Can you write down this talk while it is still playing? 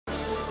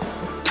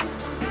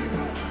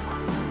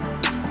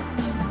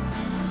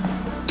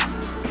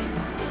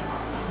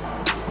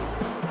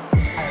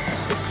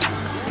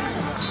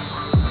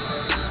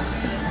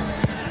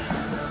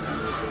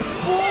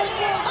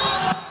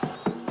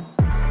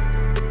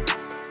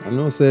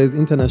know says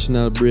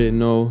international break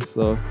now,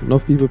 so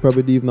enough people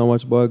probably didn't even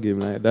watch ball game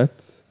like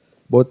that.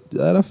 But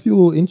I had a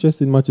few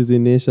interesting matches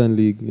in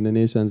the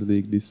Nations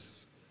League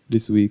this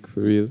week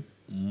for real.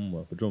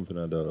 For jumping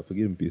at that, for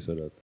giving piece of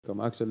that.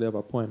 I actually have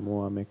a point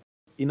more I make.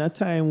 In a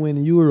time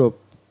when Europe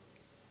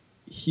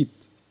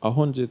hit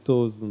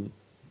 100,000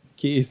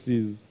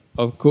 cases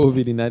of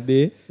COVID in a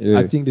day,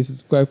 I think this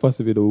is quite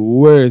possibly the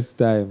worst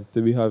time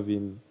to be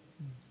having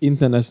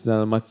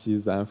international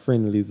matches and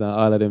friendlies and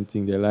all of them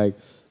things they like.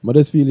 I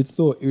just feel it's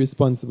so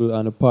irresponsible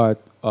on the part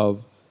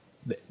of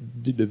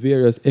the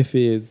various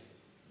FAs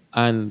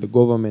and the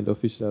government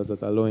officials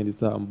that are allowing this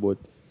happen. But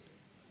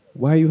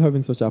why are you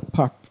having such a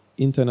packed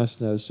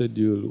international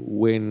schedule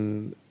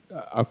when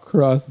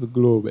across the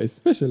globe,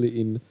 especially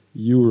in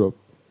Europe,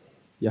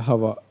 you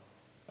have a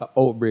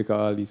outbreak of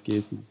all these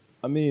cases?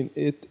 I mean,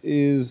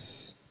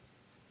 it's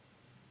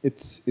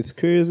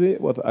crazy,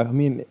 but I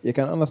mean, you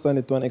can understand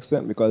it to an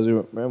extent because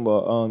you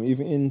remember,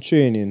 even in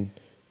training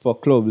for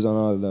clubs and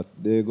all that,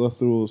 they go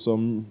through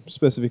some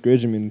specific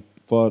regimen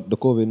for the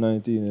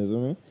COVID-19, you know what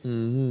I mean?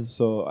 Mm-hmm.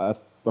 So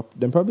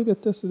they probably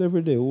get tested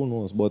every day, who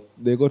knows? But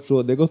they go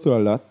through a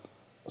lot.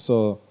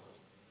 So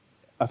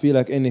I feel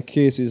like any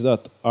cases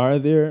that are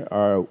there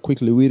are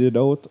quickly weeded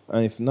out,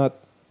 and if not,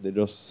 they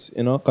just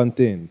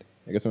contained.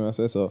 You get what I'm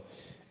saying? So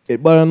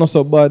it bad and not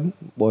so bad,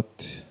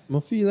 but I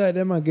feel like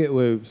them might get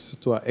waves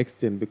to an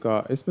extent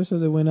because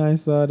especially when I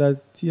saw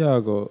that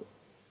Thiago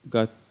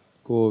got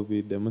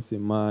COVID, they must say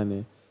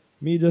Mane.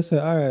 Me just say,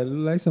 all right,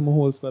 like some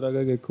whole spot I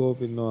gotta get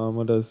COVID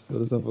now. I just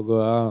have to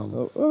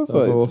go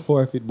so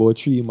forfeit about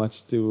 3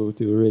 match till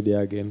ready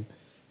again.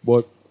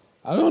 But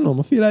I don't know.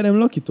 I feel like them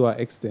lucky to an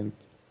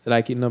extent.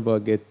 Like it never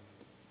get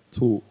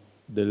to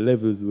the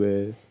levels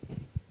where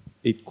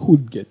it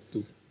could get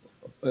to.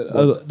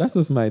 That's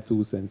just my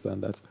 2 cents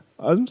on that.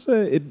 I'm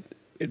saying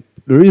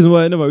the reason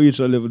why I never reached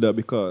a level that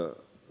because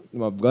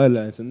my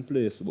guidelines in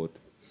place, but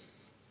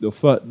the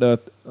fact that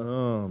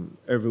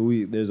every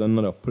week there's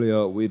another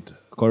player with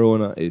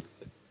corona,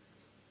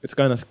 it's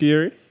kind of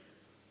scary,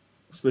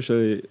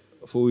 especially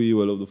for we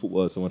who love the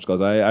football so much,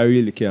 because I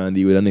really can't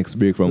deal with the next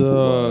break from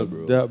football,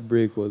 bro. That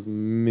break was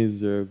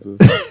miserable.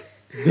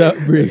 That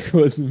break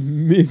was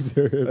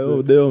miserable.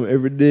 Oh, damn,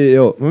 every day,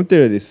 let me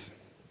tell you this.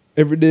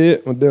 Every day,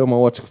 I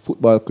watch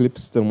football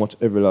clips, then watch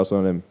every last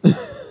one of them.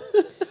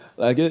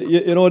 Like,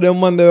 you know them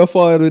man, they were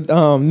forward with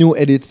new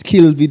edits,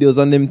 skill videos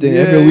and them thing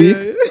every week.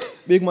 Yeah.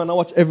 Big man, I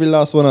watch every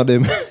last one of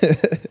them.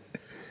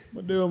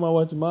 But then I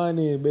watch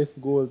Mane,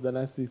 best goals and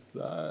assists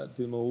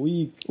till a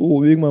week.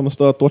 Oh, big man, I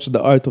start watching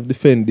the art of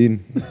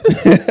defending.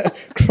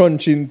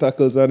 Crunching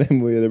tackles and them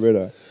way,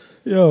 brother.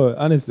 Yo,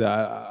 honestly,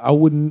 I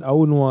wouldn't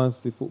want to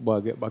see football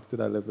get back to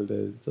that level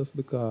there. Just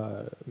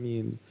because, I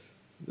mean,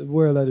 the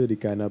world already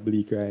kind of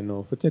bleak right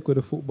now. If I take with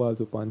the football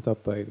to on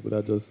top of it, would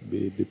that just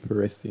be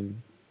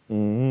depressing?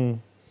 Mm-hmm.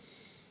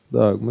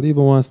 Dog, I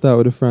even want to start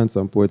with the France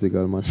and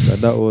Portugal match.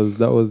 That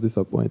was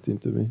disappointing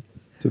to me,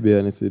 to be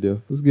honest with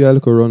you. Let's give you a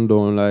little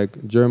rundown.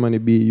 Like, Germany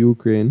beat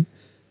Ukraine.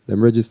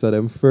 Them registered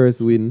them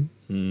first win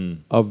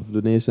of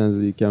the Nations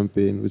League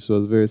campaign, which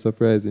was very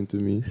surprising to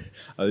me.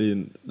 I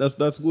mean,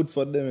 that's good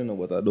for them,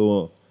 but I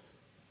don't.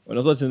 When I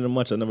was watching the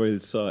match, I never really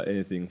saw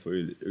anything for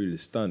really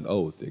stand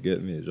out. You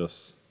get me?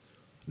 Just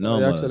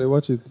no. I actually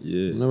watch it.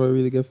 Yeah. I never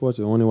really get to watch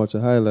it. I only watch the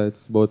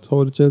highlights. But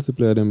how the Chelsea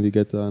player them really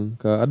get on?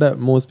 Because that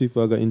most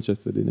people got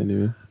interested in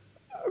anyway.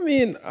 I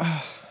mean,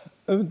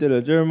 I'm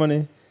telling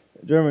you,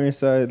 Germany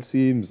side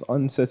seems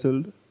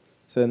unsettled.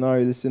 So I not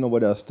really see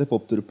nobody else step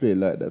up to the plate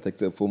like that,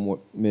 except for more,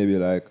 maybe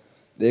like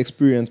the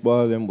experience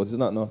ball them, but it's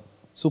not no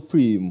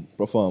supreme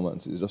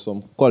performance. It's just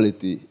some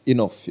quality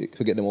enough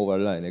to get them over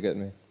the line. You get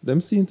me? Them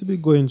seem to be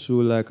going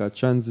through like a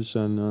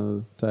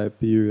transitional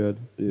type period.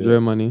 Yeah.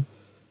 Germany,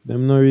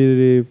 them not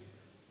really,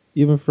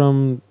 even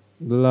from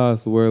the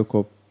last World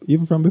Cup,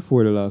 even from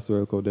before the last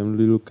World Cup, them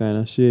really look kind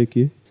of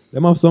shaky.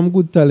 Them have some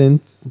good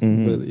talent,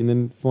 but in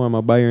the form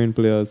of Bayern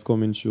players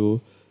coming through.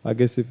 I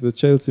guess if the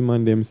Chelsea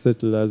man them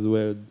settle as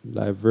well,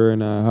 like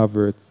Werner,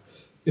 Havertz,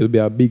 it'll be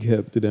a big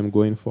help to them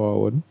going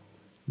forward.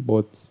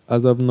 But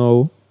as of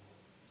now,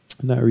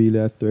 not really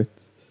a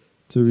threat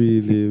to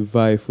really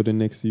vie for the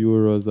next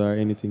Euros or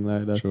anything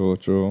like that.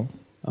 True.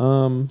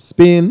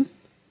 Spain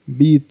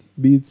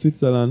beat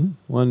Switzerland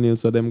 1-0,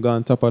 so them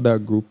gone top of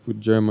that group with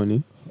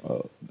Germany.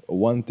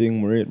 One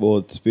thing I rate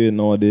about Spain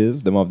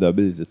nowadays, them have the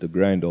ability to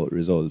grind out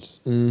results.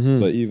 Mm-hmm.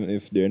 So even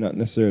if they're not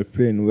necessarily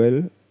playing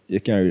well, you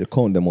can't really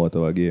count them out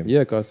of a game. Yeah,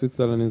 because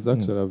Switzerland is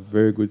actually a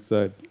very good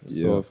side.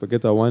 Yeah. So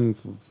forget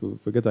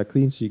a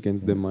clean sheet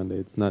against them, and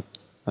it's not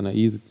an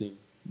easy thing.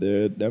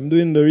 Them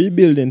doing the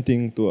rebuilding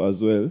thing too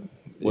as well.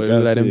 Well,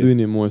 like them doing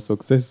it more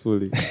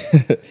successfully.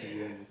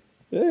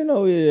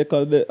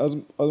 Because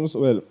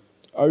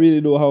I really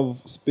do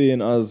have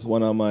Spain as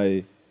one of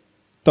my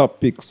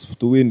top picks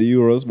to win the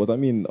Euros, but I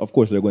mean, of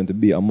course, they're going to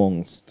be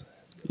amongst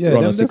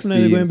round of 16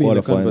 definitely going to be in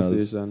the quarterfinals.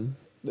 conversation.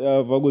 They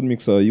have a good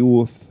mix of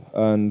youth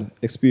and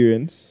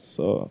experience,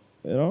 so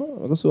I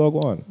can see how go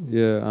on.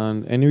 Yeah,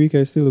 and Enrique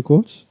is still the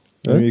coach,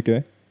 right?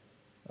 Enrique,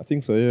 I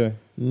think so. Yeah.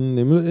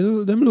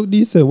 Them look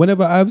decent.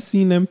 Whenever I've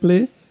seen them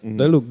play,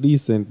 they look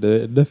decent.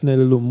 They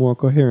definitely look more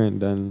coherent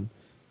than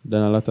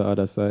a lot of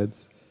other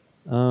sides.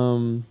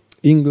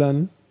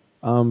 England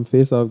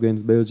face off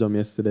against Belgium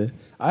yesterday.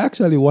 I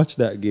actually watched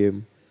that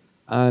game,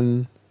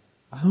 and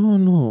I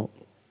don't know.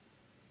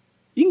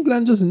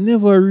 England just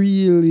never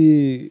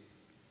really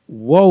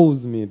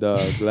wows me,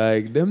 dog.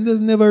 Like, them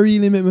just never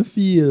really make me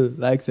feel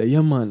like, say,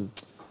 yeah, man.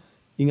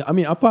 I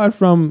mean, apart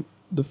from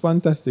the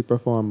fantastic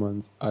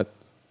performance at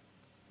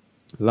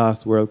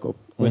last World Cup,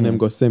 when them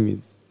got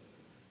semis,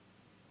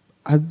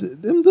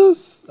 them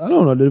just, I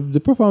don't know, the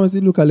performance,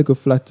 it look a little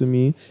flat to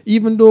me.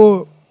 Even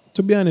though,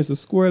 to be honest, the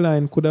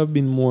scoreline could have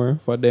been more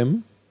for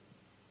them,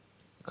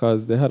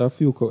 because they had a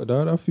few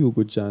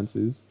good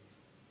chances.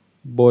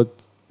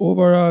 But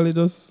overall, it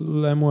just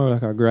like more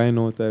like a grind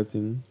out type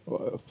thing.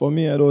 For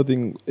me, I don't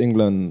think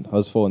England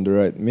has found the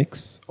right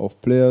mix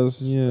of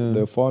players. Yeah.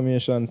 The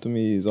formation to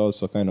me is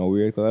also kind of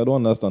weird because I don't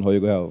understand how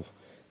you go have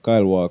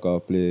Kyle Walker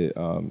play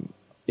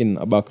in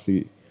a back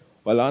three.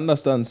 Well, I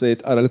understand, say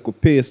it add a little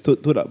pace to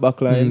that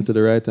back line. To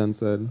the right hand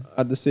side.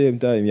 At the same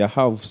time, you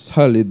have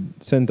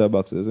solid centre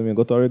backs. I mean,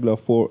 go to a regular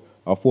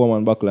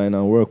four-man back line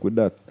and work with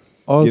that.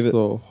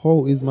 Also,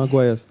 how is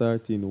Maguire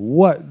starting?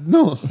 What?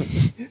 No.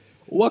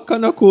 What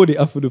kind of code they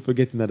have to do for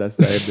getting that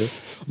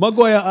side?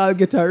 Maguire all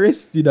get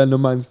arrested and the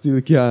man still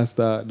can't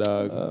start,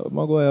 dog.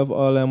 Maguire have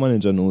all our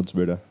manager notes,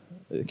 brother.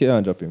 You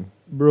can't drop him.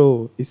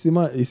 Bro, you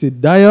see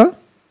Dyer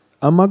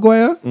and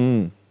Maguire?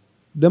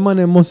 The man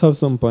they must have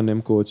some on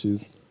them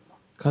coaches.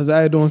 Because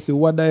I don't see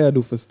what Dyer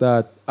do for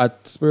start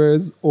at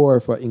Spurs or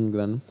for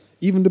England.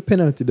 Even the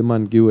penalty the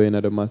man give away in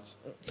the match.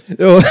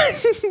 Yo,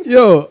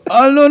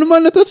 I know the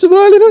man that touch the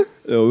ball, you know?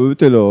 Yo, we will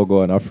tell you how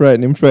go on. A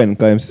friend, him friend,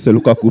 because him say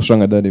Lukaku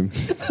stronger than him.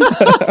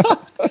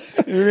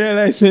 You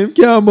realize him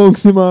can't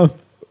bounce him off.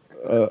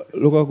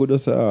 Lukaku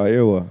just say,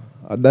 here what?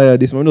 I die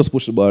this man, just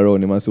push the ball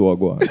around him and see what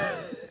go on.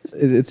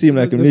 It seemed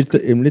like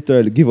him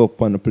literally give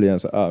up on the play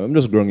and say, I'm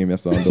just growing him your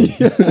son.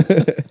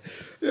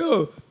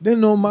 Yo,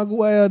 then no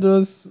Maguire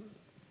does.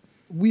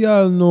 We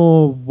all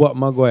know what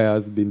Maguire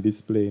has been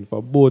displaying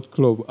for both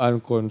club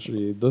and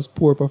country. Those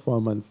poor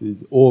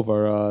performances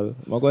overall.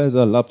 Maguire is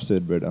a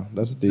lapsed, brother.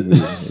 That's the thing with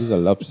him. He's a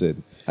lapsed.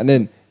 And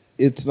then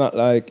it's not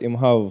like him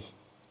have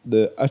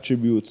the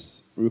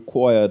attributes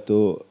required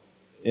to,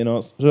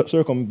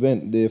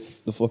 circumvent the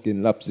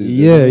fucking lapses.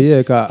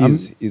 Yeah,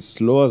 cause he's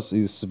slow.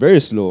 He's very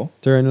slow.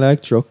 Turn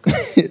like truck.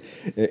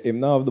 Him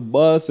now have the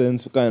ball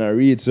sense to kind of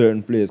read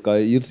certain plays.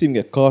 Cause you'll see him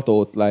get caught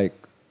out like.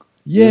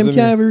 Yeah, him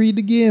can't even read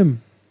the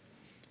game.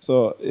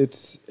 So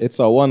it's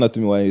a wonder to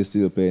me why he's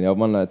still playing. You have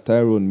man like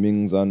Tyrone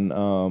Mings and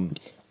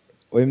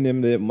what him name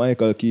the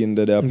Michael Keane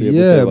that they are playing.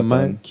 Yeah,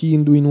 Mike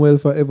Keane doing well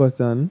for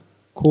Everton.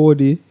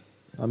 Cody,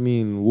 I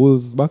mean,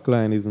 Wolves'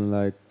 backline isn't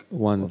like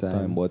one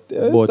time. But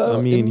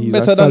I mean, he's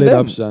a solid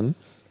option.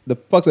 The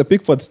fact that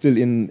Pickford still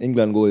in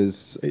England goal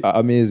is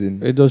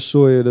amazing. It just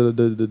show you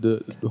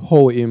the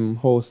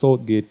how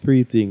Southgate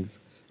pre-things.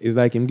 It's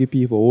like him give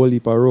people a whole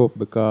heap of rope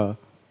because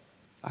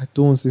I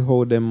don't see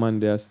how them man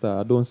there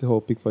start. I don't see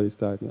how Pickford is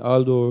starting.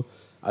 Although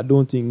I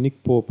don't think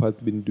Nick Pope has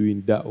been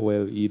doing that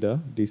well either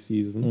this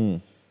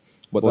season.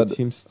 But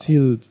him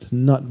still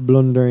not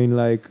blundering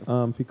like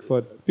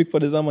Pickford.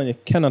 Pickford is a man you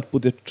cannot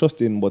put your trust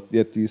in, but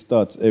yet he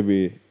starts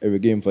every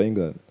game for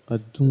England. I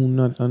do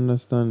not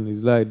understand.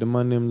 It's like the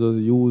man them just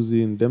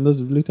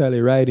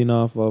literally riding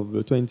off of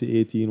the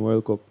 2018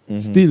 World Cup.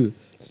 Still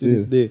to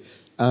this day.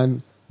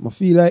 And I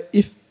feel like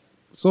if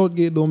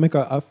Southgate don't make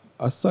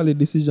a solid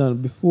decision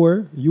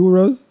before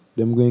Euros,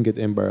 them going to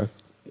get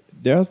embarrassed.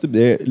 There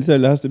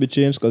literally has to be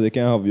changed because they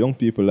can't have young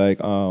people like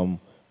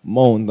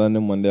Mount and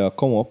them when they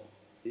come up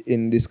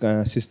in this kind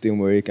of system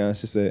where you can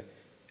say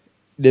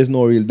there's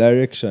no real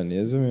direction.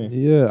 You see me?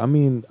 Yeah, I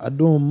mean, I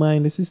don't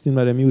mind the system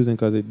that I'm using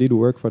because it did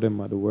work for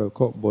them at the World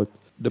Cup, but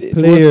the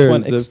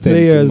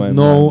players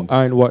now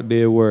aren't what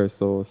they were,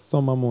 so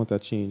some amount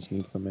of change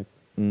need to make.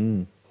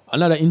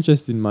 Another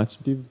interesting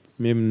match, people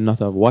may not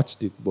have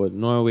watched it, but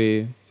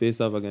Norway face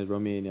off against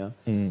Romania.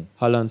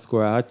 Haaland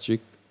scored a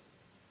hat-trick.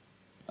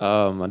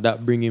 And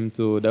that bring him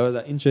to, that was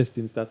an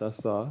interesting stat I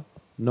saw.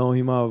 Now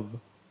him have,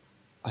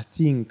 I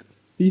think,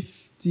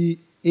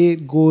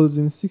 58 goals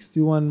in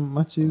 61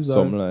 matches.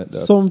 Something like that.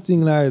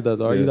 Something like that.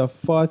 Or either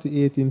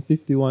 48 in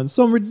 51.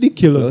 Some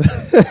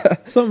ridiculous.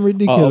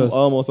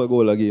 Almost a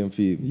goal a game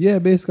for him. Yeah,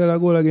 basically a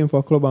goal a game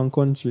for club and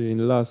country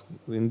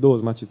in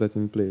those matches that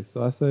he played.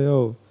 So I say,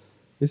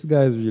 this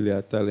guy is really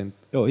a talent.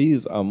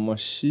 He's a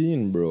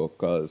machine, bro.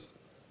 Cause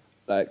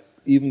like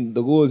even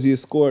the goals he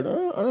scored,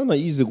 I don't know,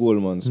 easy goal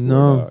man scored.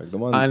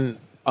 No, and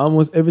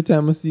almost every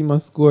time I see him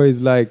score,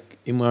 it's like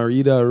him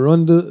either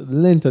run the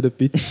length of the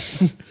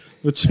pitch,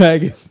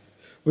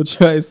 we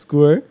try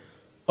score,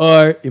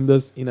 or him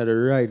just in at the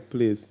right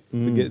place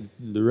to get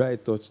the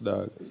right touch,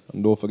 dog.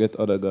 And don't forget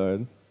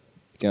Odegaard.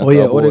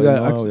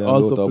 Odegaard actually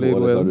also played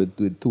well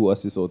with 2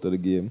 assists out of the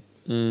game.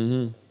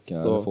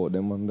 Can't afford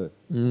them on that.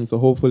 So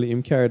hopefully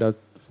him carry that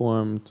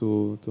form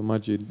to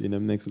Madrid in the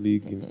next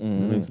league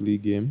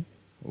game.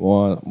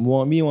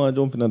 Me want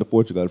to jump into the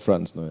Portugal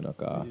France now in a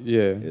car.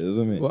 Yeah. You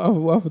know me?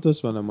 What have to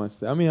touch on the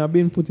match? I mean, I've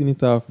been putting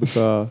it off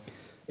because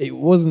it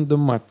wasn't the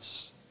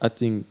match I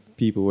think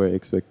people were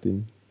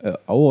expecting.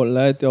 I won't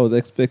lie to you, I was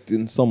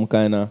expecting some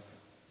kind of,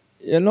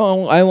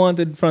 I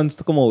wanted France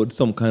to come out with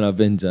some kind of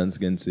vengeance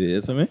against you,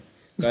 you see me?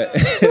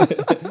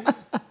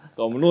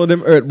 Come know them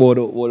hurt about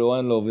the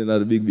one love in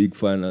the big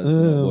finals.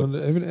 I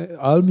mean,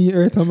 all me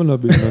hurt, I'm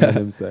not big man on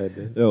them side.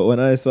 Yo, when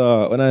I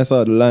saw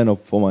the lineup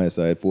for my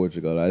side,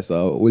 Portugal, I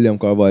saw William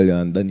Carvalho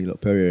and Danilo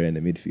Pereira in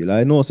the midfield.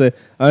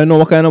 I know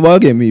what kind of ball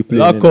game we play.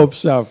 Lock up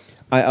shop.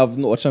 I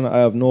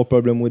have no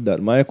problem with that.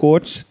 My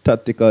coach,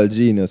 tactical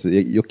genius.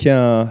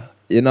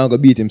 You're not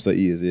gonna beat him so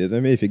easy. You see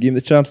me? If you give him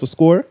the chance to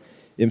score,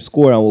 him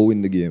score and we'll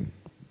win the game.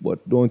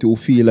 But don't you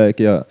feel like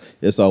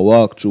it's a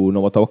walkthrough,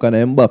 no matter what kind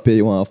of Mbappe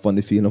you want on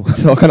the field, no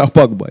matter what kind of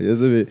Pogba, you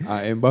see me?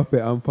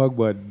 Mbappe and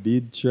Pogba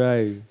did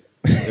try.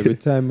 Every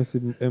time I see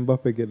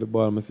Mbappe get the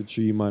ball, I see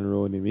 3 man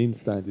around him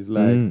instant. It's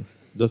like,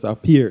 just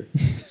appear.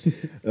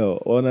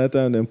 One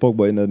time then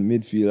Pogba in the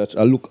midfield,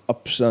 I look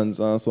options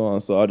and so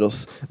on. So I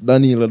just,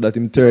 Danilo that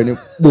him turn, him,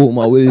 boom,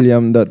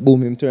 William that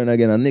boom, him turn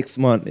again, and next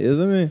man, you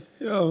see me?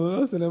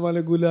 Yo, I see them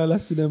man good, I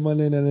see them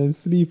man and them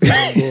sleeping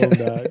and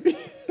go, dog.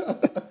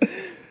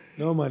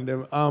 No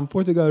man,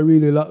 Portugal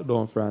really locked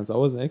down France. I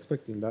wasn't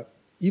expecting that.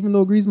 Even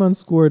though Griezmann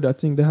scored, I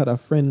think they had a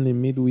friendly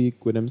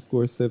midweek with them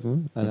score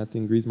 7, and I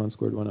think Griezmann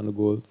scored one of the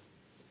goals.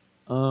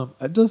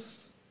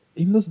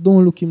 He just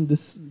don't look him the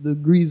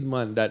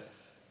Griezmann that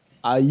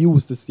I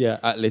used to see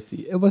at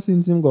Atleti. Ever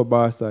since him got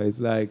Barca,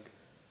 it's like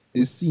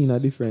he's seen a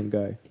different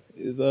guy.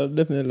 It's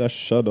definitely a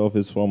shadow of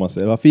his former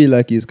self. I feel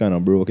like he's kind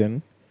of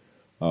broken.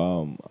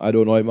 I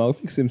don't know if he'll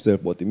fix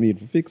himself, but he need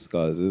to fix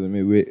because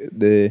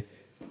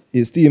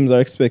his teams are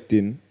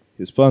expecting,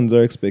 his fans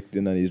are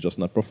expecting, and he's just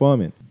not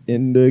performing.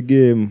 In the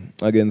game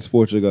against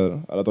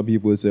Portugal, a lot of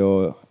people say,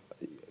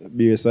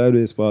 be a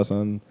sideways pass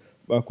and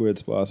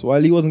backwards pass. While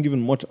he wasn't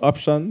given much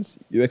options,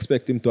 you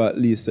expect him to at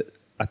least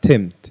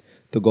attempt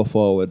to go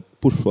forward,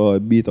 push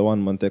forward, beat a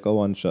one man, take a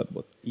one shot.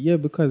 But yeah,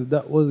 because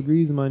that was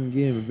Griezmann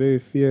game, very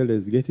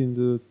fearless, get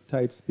into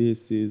tight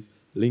spaces,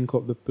 link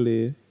up the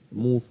play,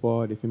 move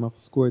forward. If he have to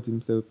score it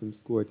himself, him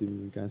score it, he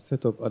can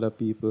set up other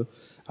people.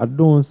 I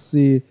don't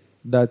see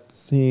that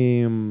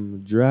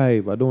same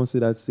drive. I don't see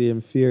that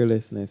same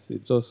fearlessness.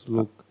 It just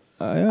look...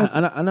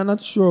 And I'm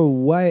not sure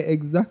why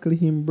exactly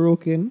him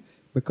broken,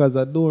 because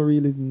I don't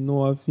really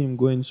know of him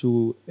going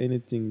through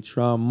anything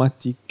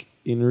traumatic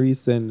in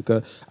recent...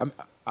 Cause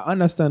I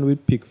understand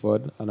with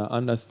Pickford, and I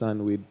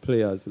understand with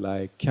players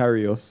like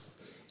Karius,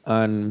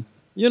 and,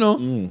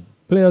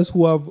 players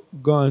who have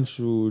gone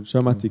through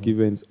traumatic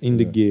events in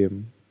the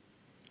game,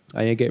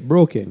 and you get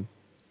broken.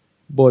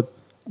 But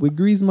with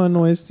Griezmann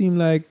now, it seemed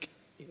like,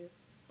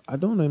 I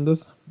don't know, him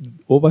just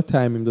over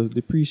time, him just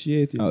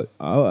depreciating.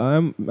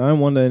 I'm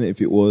wondering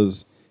if it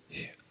was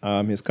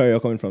his career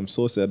coming from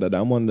Sociedad.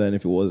 I'm wondering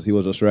if he was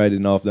just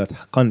riding off that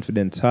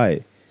confidence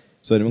high.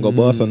 So then we got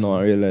Barca now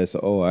and realize,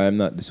 I am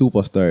not the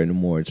superstar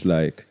anymore. It's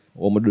like,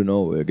 what am I do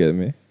now? You get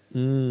me?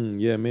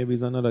 Yeah, maybe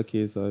it's another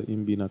case of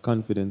him being a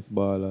confidence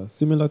baller.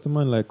 Similar to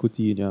man like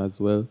Coutinho as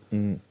well.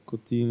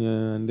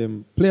 Coutinho and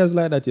them players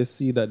like that, you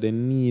see that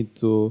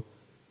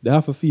they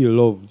have to feel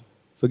loved.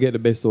 Forget the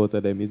best out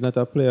of them. He's not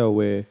a player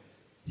where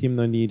him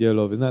don't need your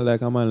love. It's not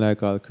like a man like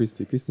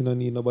Christy. Christy don't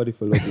need nobody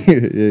for love.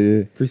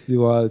 yeah. Christy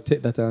will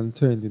take that and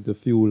turn it into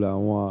fuel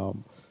and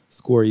want to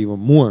score even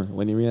more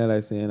when he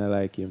realizes saying I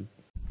like him.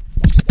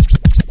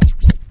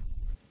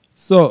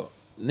 So,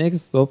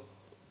 next up,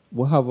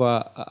 we have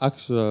a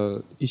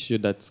actual issue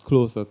that's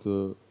closer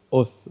to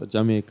us,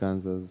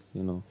 Jamaicans, as,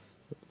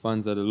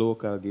 fans of the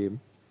local game.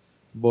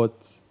 But,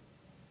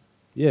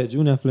 yeah,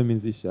 Junior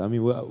Fleming's issue. I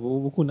mean,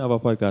 we couldn't have a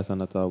podcast and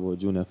not talk about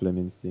Junior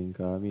Fleming's thing.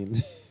 I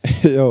mean...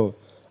 Yo,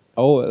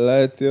 I won't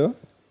lie to you.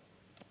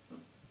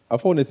 I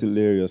found it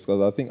hilarious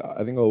because I think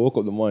I woke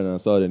up the morning and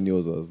saw the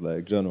news. I was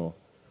like, Jano,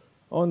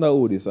 I wonder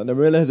who this. And then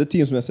realized the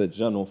team's message,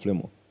 Jano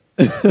Flemo.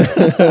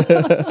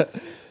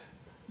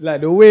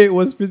 Like the way it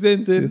was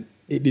presented,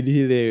 it did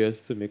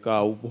hilarious to me.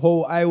 Because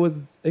how I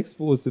was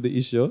exposed to the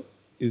issue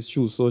is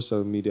through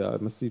social media.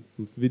 I see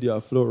video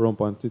float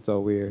around on Twitter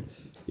where,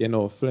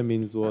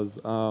 Flemings was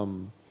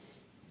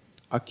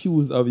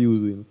accused of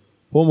using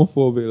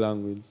homophobic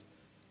language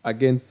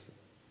against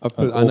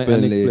an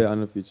ex-player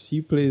on the pitch.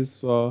 He plays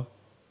for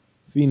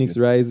Phoenix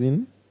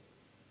Rising,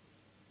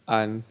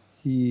 and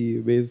he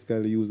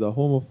basically used a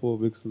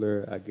homophobic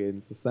slur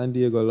against a San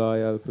Diego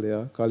Loyal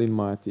player, Colin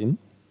Martin.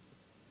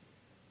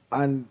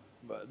 And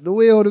the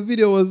way how the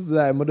video was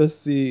like, I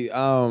just see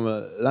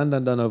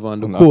Landon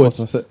Donovan, the coach,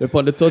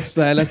 upon the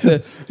touchline, I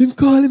said, him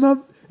call him a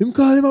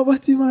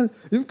batty man.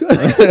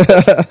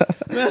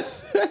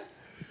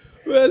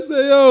 I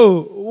say,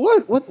 yo,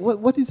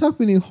 what is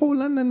happening? How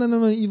Landon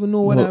Donovan even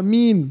know what I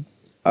mean?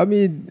 I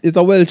mean, it's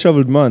a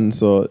well-traveled man,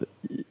 so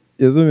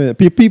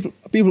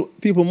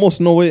people must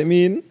know what it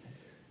means.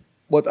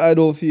 But I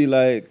don't feel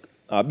like,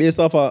 based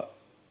off a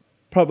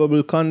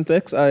probable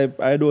context, I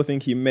don't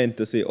think he meant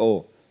to say,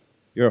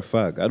 you're a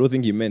fag. I don't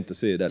think he meant to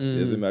say that.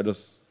 I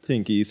just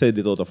think he said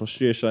it out of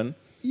frustration.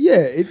 Yeah,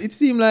 it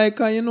seemed like,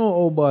 you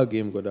know how ball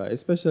game go that,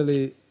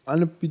 especially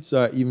on the pitch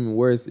or even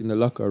worse in the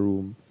locker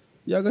room.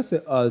 You're going to say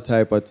all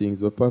type of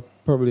things, but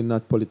probably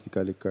not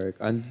politically correct.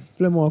 And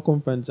Flemo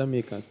come from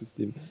Jamaican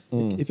system.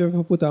 If you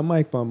ever put a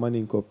mic on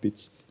Maninko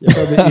pitch, you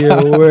probably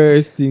hear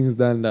worse things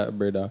than that,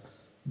 brother.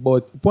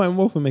 But the point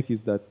more for make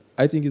is that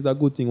I think it's a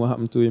good thing what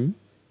happened to him,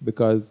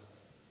 because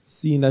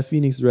seeing that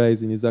Phoenix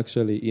Rising is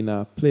actually in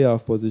a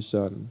playoff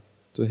position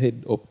to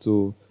head up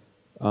to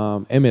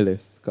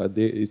MLS, because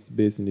it's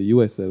based in the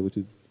USL, which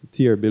is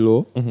tier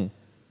below.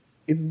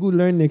 It's good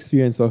learning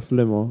experience for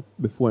Flemo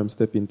before him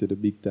step into the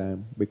big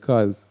time,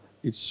 because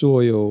it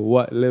shows you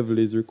what level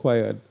is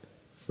required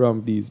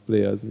from these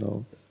players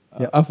now.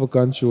 You have to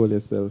control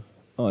yourself.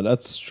 Oh,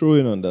 that's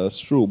true, that's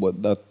true.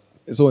 But that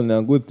it's only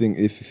a good thing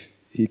if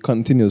he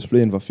continues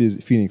playing for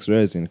Phoenix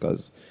Rising,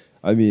 because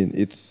I mean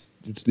it's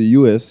the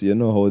US. You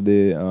know how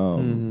they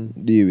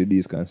deal with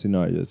these kind of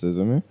scenarios,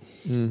 isn't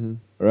it?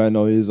 Right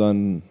now he's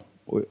on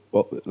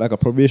like a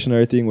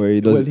probationary thing where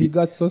he does. Well, he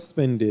got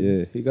suspended.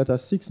 Yeah. He got a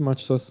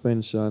 6-match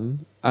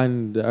suspension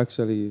and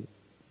actually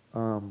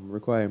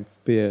require him to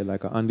pay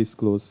like an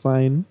undisclosed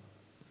fine.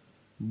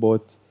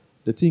 But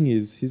the thing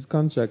is, his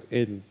contract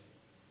ends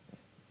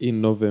in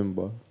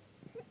November,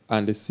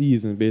 and the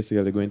season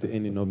basically going to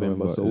end in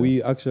November. So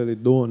we actually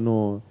don't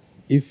know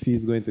if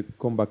he's going to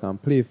come back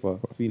and play for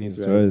Phoenix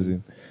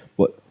Rising.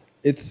 But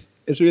it's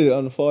really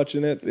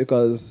unfortunate,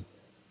 because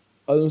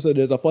also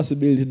there's a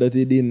possibility that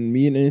he didn't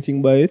mean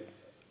anything by it,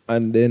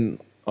 and then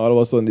all of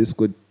a sudden this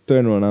could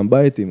turn around and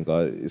bite him,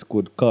 because it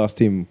could cost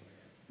him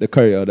the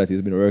career that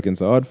he's been working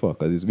so hard for.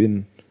 Because he's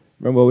been,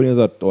 remember when he was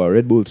at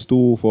Red Bulls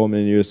 2 for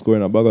many years,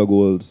 scoring a bag of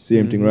goals,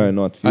 same thing right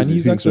now. And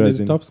he's actually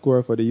the top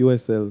scorer for the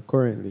USL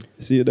currently.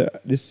 See,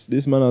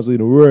 this man has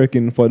been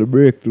working for the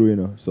breakthrough, you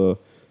know, so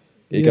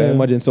you can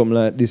imagine something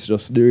like this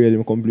just derail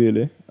him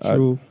completely.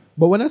 True.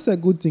 But when I say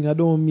good thing, I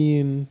don't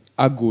mean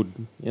a good.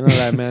 You know,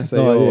 like I say,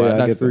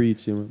 that for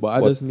reach him. But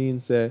I just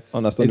mean, say,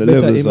 understand it's the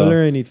better levels. him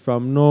learn it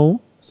from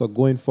now, so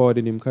going forward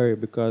in his career,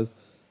 because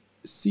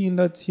seeing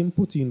that him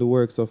put in the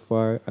work so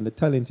far and the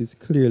talent is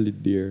clearly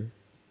there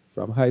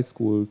from high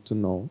school to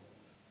now.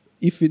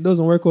 If it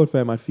doesn't work out for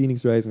him at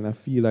Phoenix Rising, I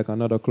feel like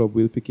another club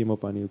will pick him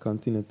up and he'll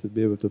continue to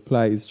be able to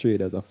ply his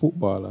trade as a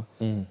footballer.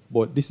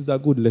 But this is a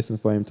good lesson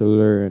for him to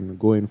learn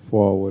going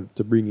forward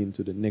to bring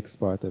into the next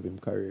part of his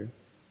career.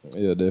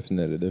 Yeah,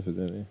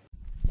 definitely.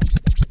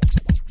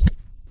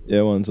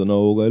 Yeah, man, so now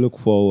we're going to look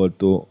forward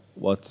to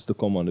what's to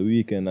come on the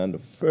weekend. And the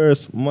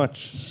first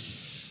match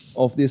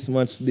of this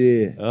match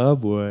day. Oh,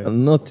 boy.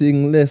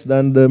 Nothing less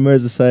than the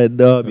Merseyside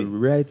derby.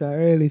 Right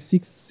early,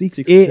 6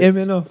 a.m.,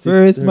 you know.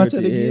 First match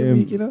of the game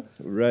week, you know.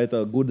 Right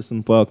at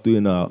Goodison Park,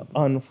 doing a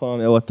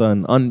on-farm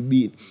Everton,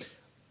 unbeat.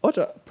 What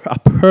a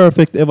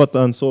perfect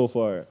Everton so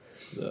far.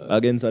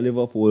 Against a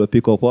Liverpool,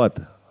 pick up what?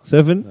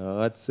 7?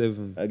 No, at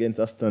 7. Against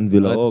Aston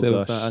Villa. At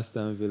 7 for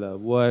Aston Villa.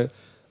 Boy.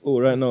 Oh,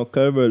 right now,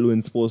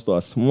 Calvert-Lewin's supposed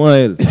to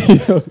smile.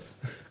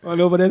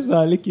 Over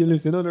there, lick him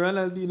lips. You know the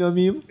Ronaldinho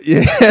meme?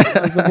 Yeah.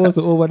 I'm supposed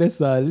to over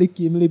there, lick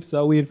him lips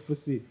and wait for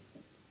see.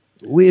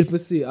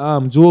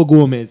 Joe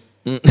Gomez.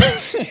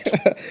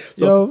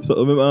 So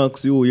let me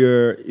ask you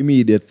your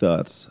immediate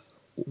thoughts.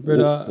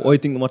 Brother, what do you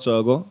think the match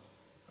will go?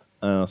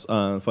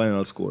 And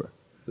final score?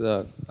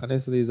 Look,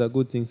 honestly, it's a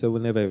good thing, so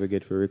we'll never ever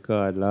get to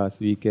record last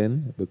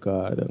weekend,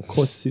 because the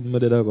cussing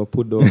mother that got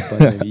put down for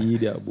them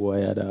idiot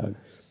boy, dog.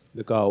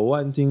 Because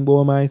one thing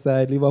about my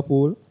side,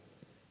 Liverpool,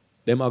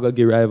 them are going to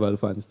give rival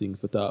fans things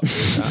for top.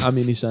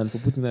 Ammunition for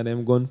putting at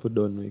them gun for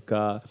done with.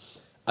 Because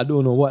I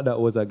don't know what that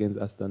was against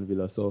Aston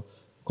Villa. So,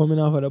 coming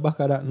off of the back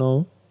of that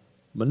now,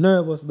 I'm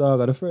nervous,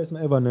 dog. The first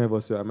time ever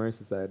nervous with a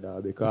Merseyside,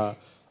 dog. Because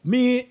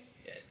worse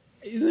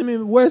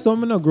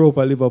when I not grow up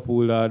at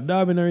Liverpool, dog.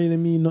 That don't really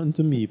mean nothing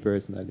to me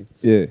personally.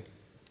 Yeah.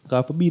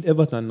 Because for beat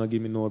Everton, not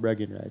give me no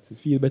bragging rights. I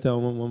feel better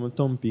when I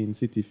thump in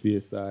City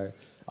face, or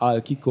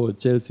I'll kick out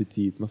Chelsea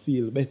teeth. I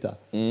feel better.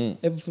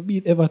 If I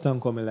beat Everton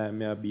coming like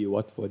me, I'll be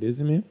Watford, you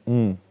see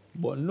me?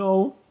 But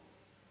now,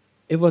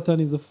 Everton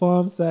is a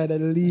farm side of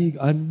the league,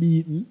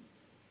 unbeaten.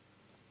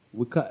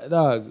 We cut,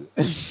 dog.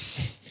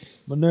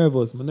 I'm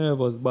nervous,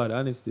 bad,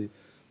 honestly.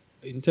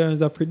 In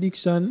terms of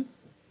prediction,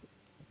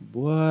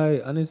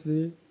 boy,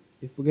 honestly,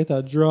 if we get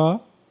a draw,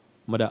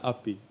 I'm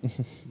happy.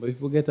 But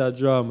if we get a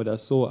draw, I'm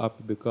so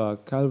happy, because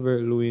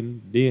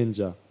Calvert-Lewin,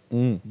 danger.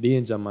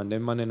 Danger, man.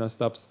 Them man ain't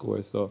stop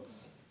score. So,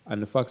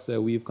 and the fact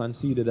that we've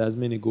conceded as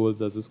many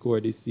goals as we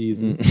scored this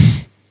season,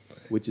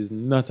 which is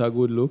not a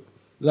good look.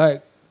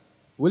 Like,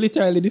 we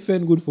literally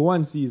defend good for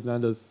one season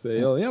and just say,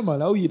 yo, yeah,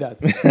 man, how we that?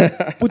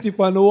 Put it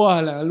on the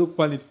wall and look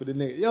on it for the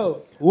next.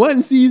 Yo,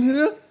 one season, you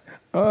know?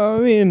 I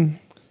mean,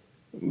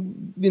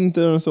 been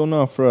terms on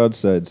our fraud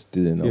side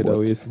still, you know. Yeah, the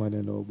waste man,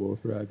 you know, about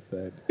fraud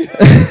side.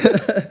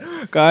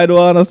 Because I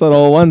don't understand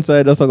how one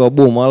side just go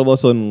boom, all of a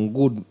sudden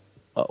good.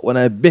 When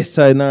I best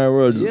side in our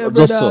world, yeah,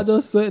 just brother, so.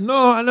 just so.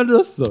 No, I'm not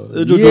just so.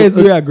 Yes,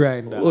 we are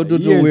grinding. What do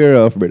you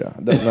wear off, brother?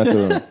 That's not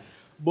wrong.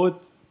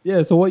 But,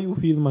 yeah, so what you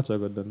feel much I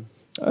got done?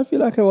 I feel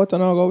like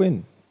Everton are going to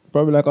win.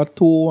 Probably like a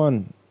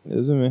 2-1.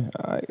 You see me?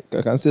 I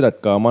can see that,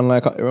 because man,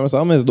 like, remember,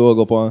 Samuels do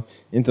go up on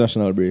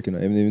international break, you know.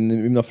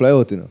 Even not fly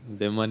out, you know.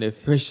 Them man, they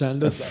fresh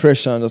and just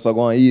Fresh and just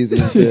going easy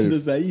himself.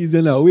 just easy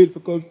and wait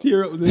for come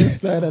tear up the left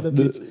side of the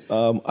pitch.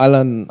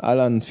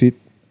 Alan fit.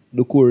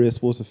 Doucouré is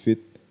supposed to fit.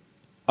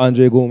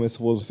 Andre Gomez is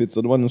supposed to fit.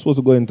 So the one is supposed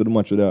to go into the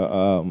match with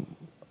a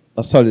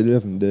solid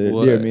 11,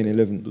 their main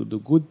 11. The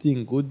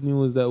good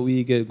news that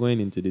we get going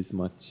into this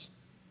match.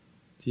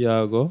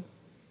 Thiago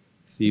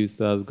seems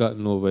to has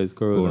gotten over his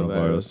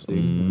coronavirus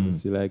thing.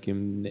 See like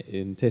him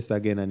in test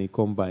again and he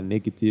come back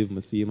negative.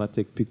 I see him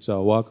take picture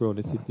walk around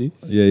the city.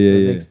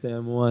 Next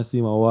time I want to see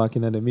him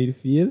walking in the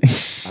midfield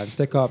and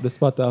take off the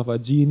spot off a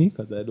Genie,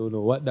 because I don't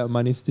know what that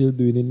man is still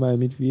doing in my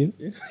midfield.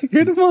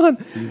 Get the man.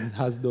 He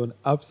has done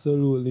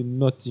absolutely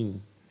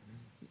nothing.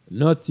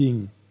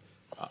 Nothing.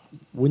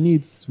 We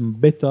need some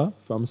better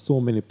from so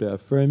many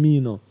players.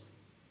 Firmino,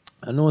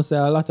 I know say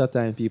a lot of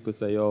time people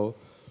say, yo,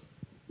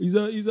 he's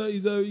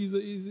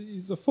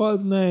a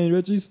false nine,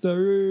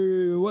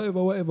 register,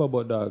 whatever,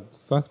 but dog,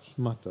 fact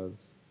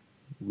matters.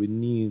 We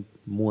need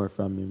more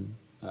from him.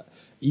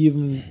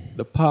 Even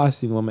the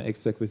passing, what I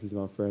expect with is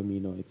from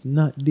Firmino, it's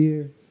not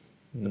there.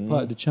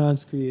 The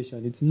chance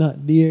creation, it's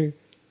not there.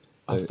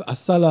 A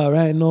Salah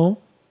right now,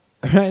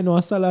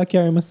 a Salah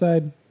carry my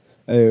side.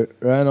 Hey,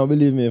 right now,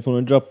 believe me, if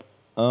you drop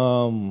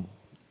Firmino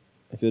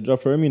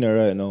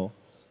right now,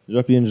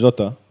 drop in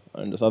Jota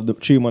and just have the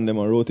 3 man them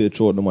and rotate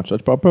throughout the match.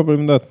 That's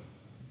probably that.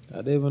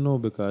 I don't even know,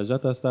 because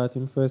Jota start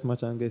him first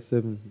match and get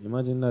 7.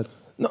 Imagine that.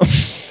 No.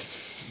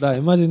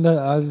 Imagine that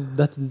as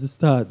that is the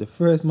start. The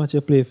first match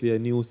you play for your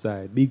new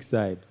side, big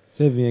side,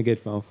 7 you get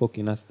from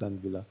fucking Aston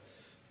Villa.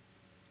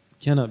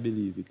 Cannot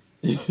believe it.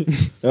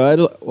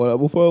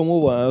 Before we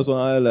move on, I just want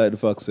to highlight the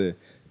fact say,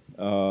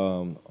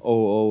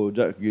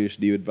 Jack Grealish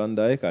did with Van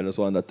Dijk. I just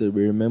want that to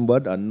be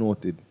remembered and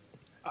noted.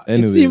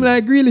 It seemed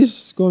like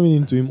Grealish coming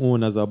into him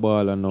own as a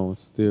baller now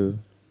still.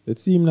 It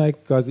seemed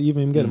like, because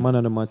even him get man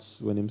of the match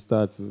when him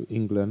start for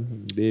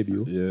England,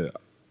 debut. Yeah.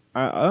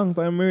 A long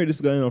time I heard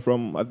this guy,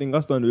 from, I think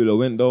Aston Villa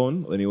went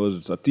down when he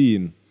was a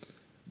teen.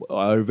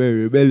 A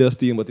very rebellious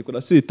team, but he could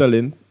have seen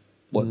talent.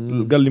 But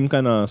got him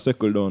kind of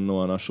settled down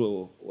now and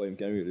show what he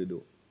can really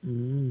do.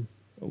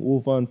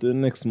 Move on to the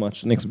next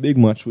big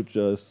match, which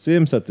is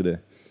same Saturday.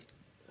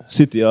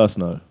 City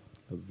Arsenal.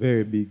 A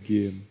very big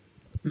game.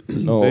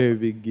 Very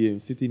big game.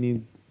 City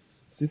need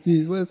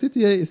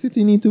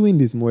to win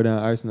this more than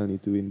Arsenal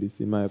need to win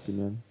this, in my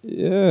opinion.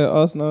 Yeah,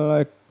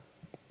 Arsenal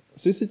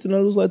City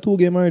not lose 2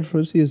 games already for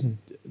the season.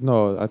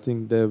 No, I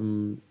think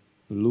them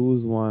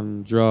lose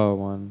 1, draw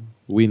 1,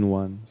 win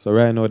 1. So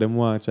right now them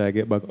want to try to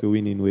get back to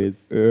winning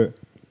ways. Yeah.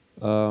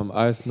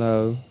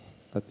 Arsenal,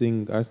 I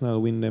think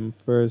Arsenal win them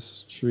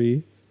first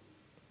 3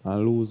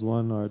 and lose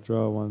 1 or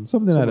draw 1.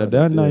 Something like that. They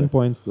are 9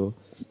 points though.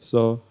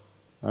 So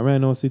right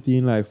now City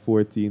in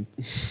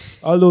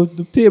 14th. Although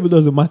the table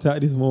doesn't matter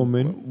at this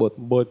moment. But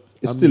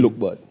it still look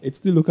bad. It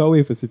still look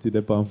away for City.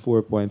 They're on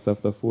 4 points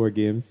after 4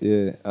 games.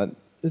 Yeah. And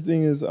the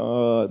thing is,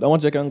 that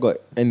much I can go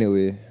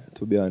anyway,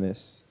 to be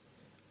honest.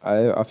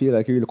 I feel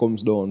like it really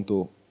comes down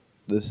to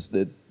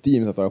the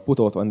teams that are put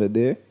out on the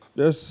day.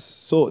 There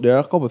are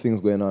a couple of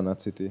things going on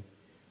at City.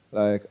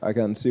 Like, I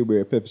can see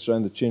where Pep's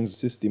trying to change the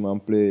system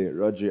and play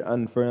Rodri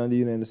and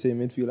Fernandinho in the same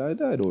midfield. I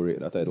don't rate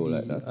that. I don't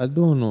like that. I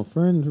don't know.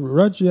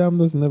 Rodri, I'm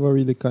just never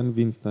really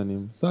convinced on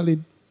him.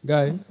 Solid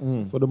guy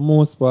for the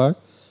most part.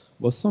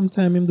 But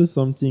sometimes him do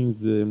some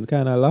things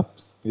kind of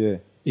lapse. Yeah.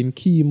 In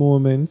key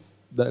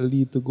moments that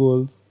lead to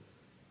goals.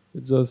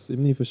 It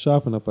need to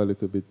sharpen up a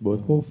little bit. But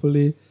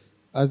hopefully,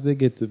 as they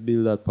get to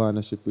build that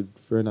partnership with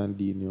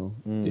Fernandinho,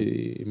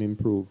 him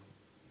improve.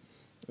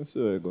 That's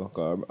where I go.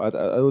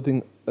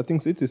 I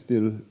think City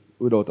still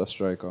without a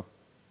striker.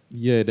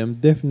 Yeah, them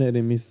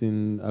definitely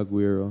missing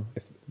Aguero.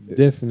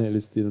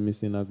 Definitely still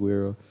missing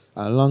Aguero.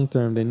 And long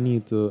term, they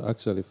need to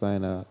actually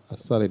find a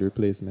solid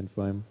replacement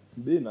for him.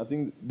 Ben, I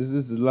think this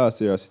is his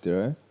last year at City,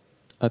 right?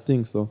 I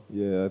think so.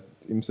 Yeah,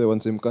 him say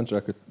once him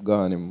contract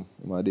gone, him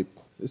a dip.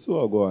 This is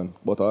what go on.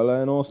 But all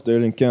I know,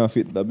 Sterling can't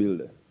fit the bill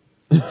there.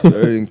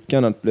 Sterling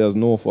cannot play as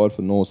no fault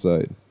for no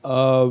side.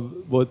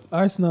 But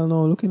Arsenal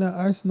now, looking at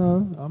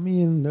Arsenal, I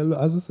mean,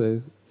 as we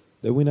say,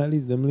 they win at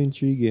least them win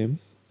 3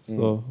 games.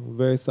 So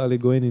very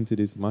solid going into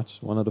this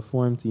match. One of the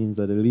form teams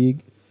of the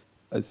league.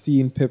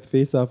 Seeing Pep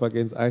face off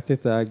against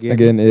Arteta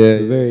again.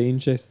 Very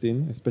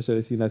interesting,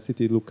 especially seeing that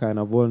City look kind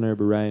of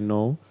vulnerable right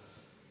now.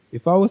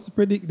 If I was to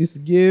predict this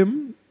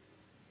game,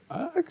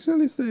 I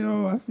actually say,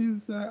 I feel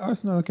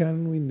Arsenal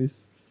can win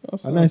this.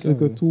 A nice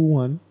little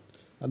 2-1.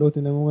 I don't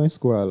think they're going to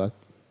score a lot.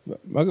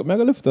 I'm going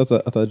to lift it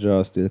at a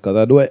draw still,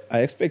 because I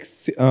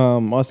expect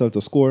Arsenal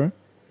to score.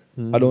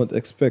 I don't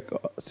expect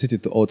City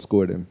to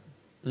outscore them.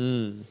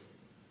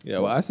 Yeah,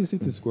 well, I see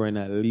City scoring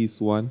at least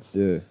once.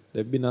 Yeah.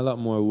 They've been a lot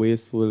more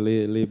wasteful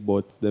lately,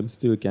 but them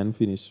still can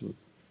finish.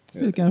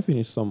 Can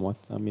finish somewhat.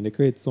 I mean, they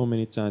create so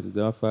many chances.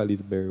 They offer at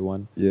least bury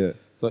one. Yeah.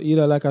 So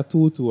either like a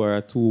 2-2 or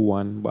a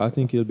 2-1, but I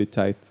think it'll be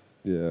tight.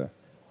 Yeah.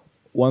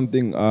 One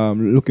thing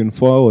I'm looking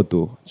forward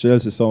to,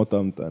 Chelsea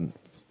Southampton.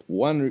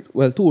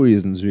 Two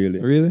reasons really.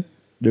 Really?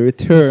 The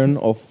return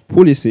of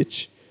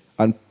Pulisic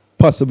and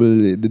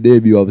possibly the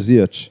debut of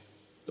Ziyech.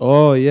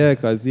 Oh, yeah,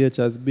 because Ziyech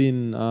has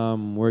been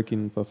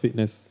working for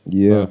fitness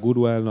for a good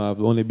while now.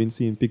 I've only been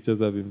seeing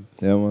pictures of him.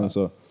 Yeah, man.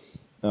 So,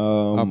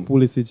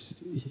 Pulisic,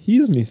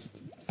 he's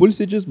missed.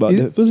 Pulisic is back.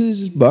 Pulisic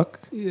is back.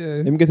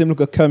 Yeah. Him get him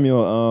look a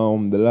cameo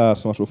the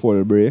last match before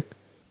the break.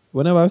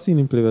 Whenever I've seen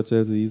him play for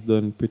Chelsea, he's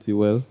done pretty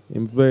well.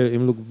 Him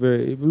look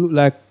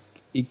like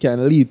he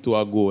can lead to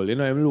a goal. You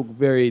know, him look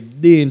very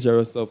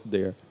dangerous up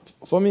there.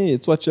 For me,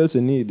 it's what Chelsea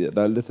need,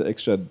 that little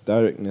extra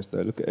directness,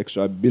 that little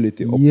extra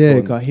ability up Yeah,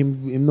 front. because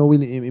him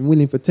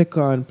willing to take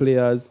on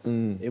players,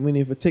 him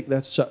willing to take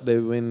that shot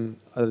there when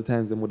other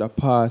times they would have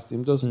passed.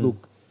 Him just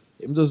look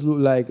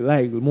like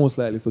most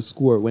likely for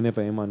score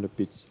whenever him on the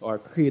pitch or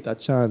create a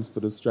chance for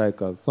the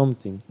strikers,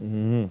 something.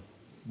 Mm-hmm.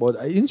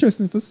 But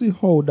interesting to see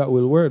how that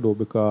will work though,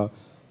 because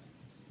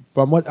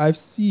from what I've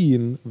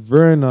seen,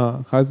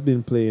 Werner has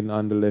been playing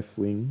on the left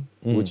wing,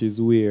 which is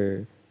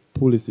where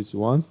Pulisic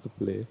wants to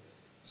play.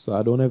 So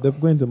I don't know if they're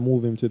going to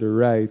move him to the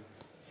right.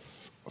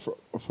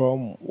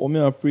 From what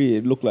me I pray,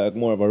 it looked like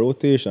more of a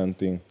rotation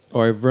thing.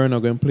 Or if Werner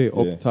going to play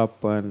up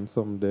top and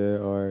something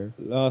there. Or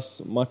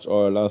Last match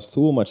or last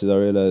two matches, I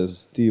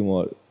realized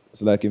Timo,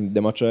 it's like him, they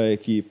might try to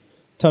keep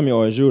Tammy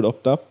or Giroud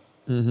up top.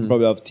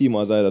 Probably have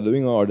Timo as either the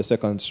winger or the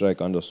second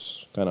striker and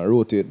just kind of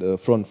rotate the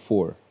front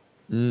four.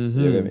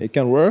 You get me? It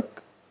can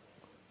work,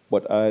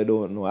 but I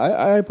don't know.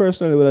 I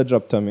personally would have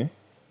dropped Tammy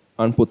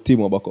and put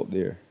Timo back up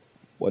there.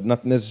 But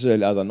not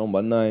necessarily as a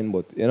number 9,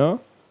 but you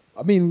know?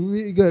 I mean,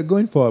 we got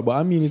going forward, but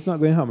I mean, it's not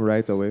going to happen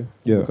right away.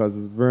 Yeah.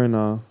 Because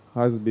Werner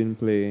has been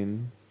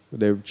playing.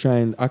 They're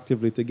trying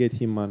actively to get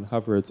him and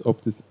Havertz up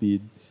to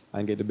speed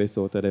and get the best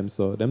out of them.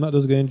 So they're not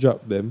just going to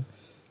drop them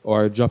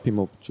or drop him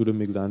up through the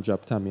middle and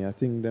drop Tammy. I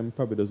think them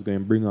probably just going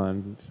to bring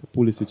on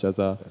Pulisic as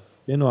a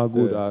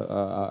good,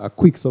 a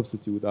quick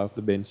substitute off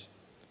the bench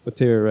for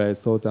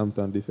terrorize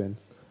Southampton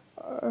defense.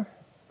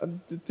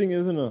 The thing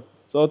is,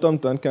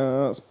 Southampton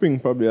can spring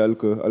probably a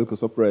little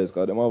surprise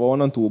because they have a 1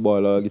 and 2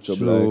 ball get you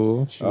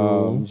like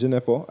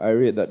Ginepo. I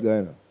rate that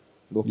guy now.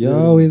 You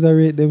always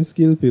rate them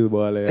skill pill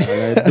baller.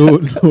 And I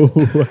don't know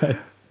why.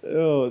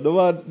 Yo,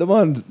 the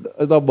man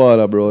is a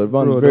baller, bro. The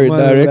man very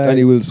direct and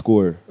he will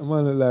score. The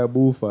man look like a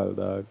buffalo,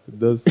 dog.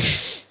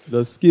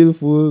 Does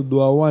skillful,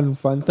 do a one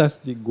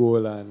fantastic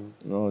goal and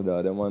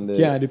the man there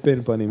can't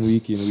depend on him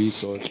week in, week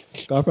out.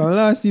 Because from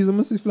last season,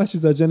 I see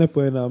flashes of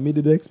Ginepo and I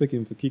did expect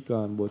him to kick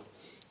on, but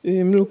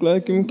him look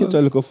like him catch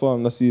a little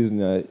form this season.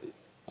 Yeah.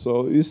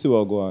 So you see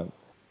what go on.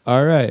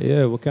 All right,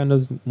 yeah, we can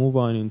just move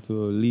on into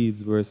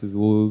Leeds versus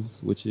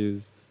Wolves, which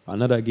is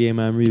another game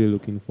I'm really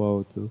looking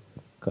forward to.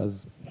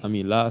 Because, I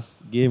mean,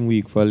 last game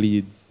week for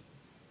Leeds,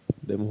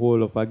 them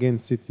hold up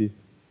against City,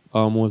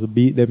 almost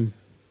beat them,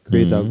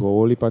 create a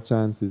goal, heap of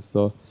chances.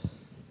 So,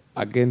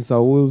 against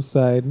a Wolves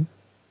side,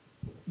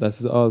 that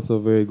is also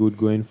very good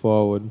going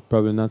forward.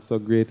 Probably not so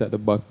great at the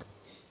back.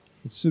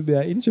 It should be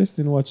an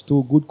interesting watch.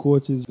 Two good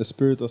coaches.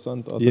 Espirito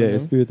Santo. Yeah,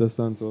 Espirito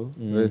Santo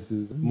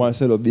versus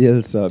Marcelo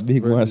Bielsa.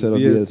 Big Marcelo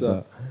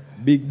Bielsa.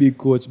 Big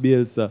coach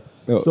Bielsa.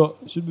 Yo. So,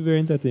 should be very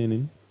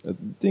entertaining. The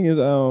thing is,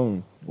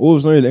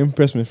 Wolves not really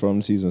impressed me from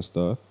the season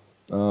start.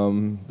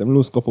 Them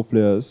lose couple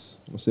players.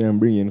 I'm saying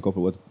bring in a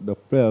couple, but the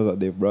players that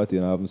they've brought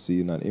in I haven't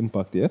seen an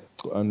impact yet.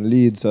 And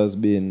Leeds has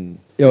been...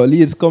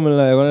 Leeds coming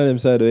like one of them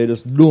side where they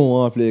just don't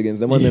want to play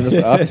against them. And them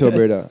just active,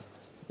 brother.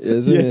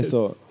 Yes.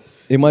 So...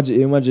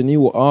 Imagine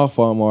you half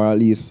arm or at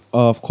least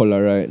half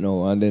colour right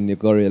now, and then you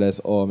go realize,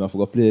 I forgot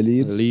to play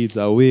Leeds. Leeds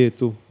away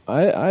too.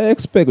 I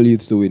expect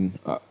Leeds to win.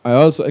 I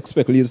also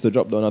expect Leeds to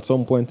drop down at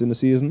some point in the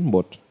season,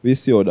 but we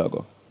see how that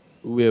go.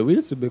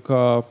 We'll see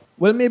because,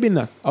 well, maybe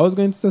not. I was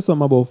going to say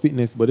something about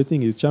fitness, but the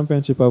thing is,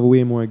 Championship have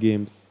way more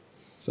games.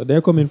 So they're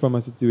coming from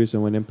a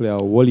situation when they play a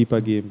whole heap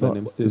of games and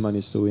them still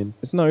manage to win.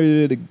 It's not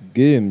really the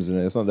games,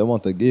 it's not the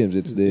amount of games,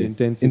 it's the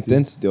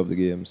intensity of the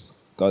games.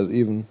 Because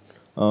even...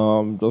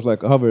 just like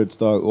Havertz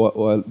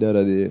talked the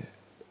other day,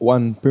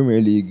 one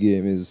Premier League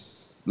game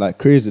is like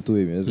crazy to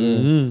him, isn't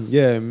it?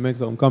 Yeah, he makes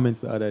some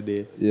comments the other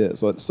day. Yeah,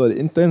 so the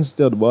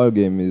intensity of the ball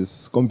game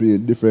is completely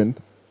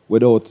different.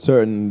 Without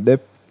certain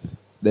depth,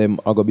 them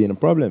are gonna be in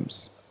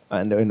problems.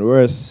 And in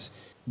worse,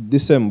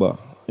 December,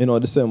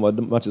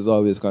 the match is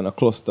always kind of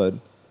clustered.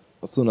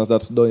 As soon as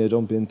that's done, you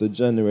jump into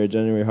January.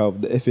 January have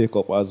the FA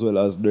Cup as well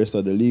as the rest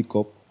of the League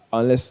Cup.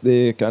 Unless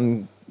they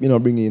can,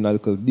 bring in a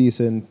little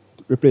decent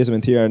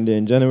replacement here and there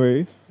in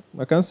January,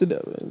 I can see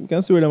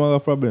where them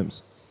have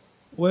problems.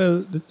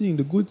 Well,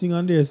 the good thing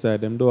on their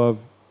side, them don't have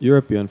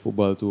European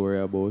football to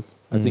worry about.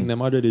 I think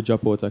them already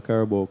drop out a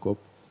Carabao Cup.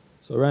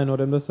 So right now,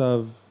 them just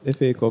have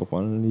FA Cup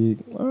and League.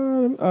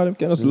 Them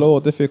can just lower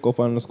out the FA Cup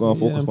and just go and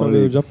focus on the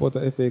league. Drop out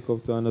the FA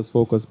Cup and just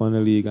focus on the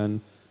league, and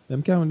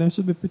them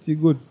should be pretty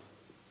good.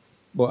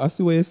 But I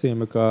see what you're saying,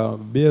 because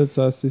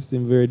Bielsa's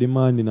system very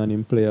demanding on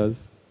him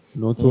players,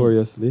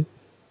 notoriously.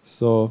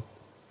 So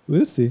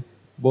we'll see.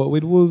 But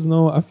with Wolves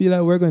now, I feel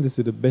like we're going to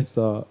see the best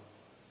of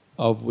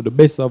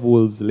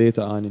Wolves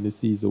later on in the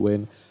season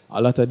when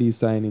a lot of these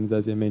signings,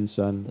 as you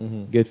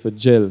mentioned, get for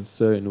gel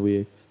certain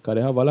way. because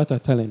they have a lot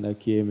of talent that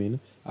came in.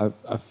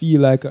 I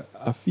feel like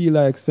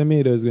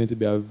Semedo is going to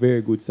be a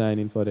very good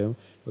signing for them,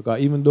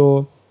 because even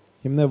though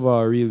he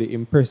never really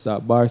impressed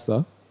at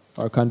Barca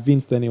or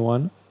convinced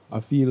anyone, I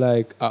feel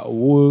like at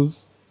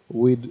Wolves,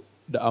 with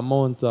the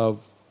amount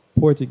of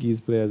Portuguese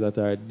players that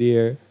are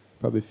there,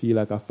 probably feel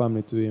like a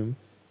family to him.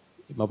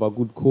 He have a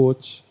good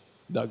coach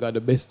that got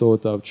the best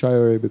out of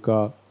Traore,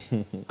 because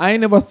I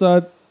never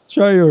thought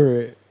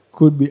Traore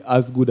could be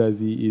as good as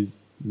he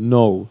is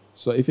now.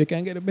 So if you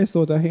can get the best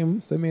out of him,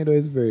 Semedo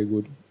is very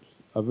good,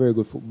 a very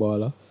good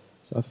footballer.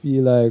 So I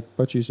feel like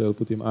Patricia will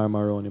put him arm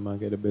around him and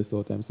get the best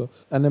out of him. So,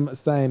 and then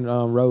sign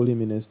Raul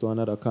Jimenez to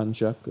another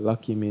contract,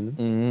 lock him in.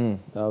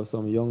 Mm-hmm. Have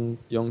some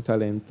young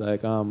talent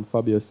like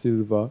Fabio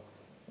Silva,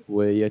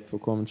 where yet to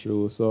come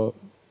through. So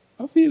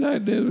I feel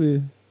like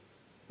we're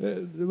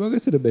going to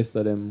see the best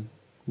of them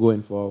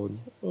going forward.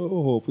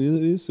 Oh, hope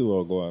we see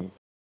what go on.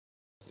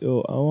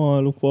 Yo, I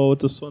want to look forward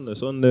to Sunday.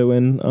 Sunday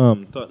when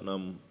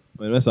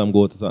West Ham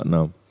go to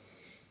Tottenham.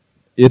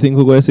 You think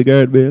we're going to see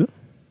Gareth Bale?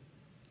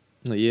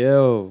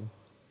 Yo,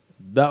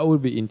 that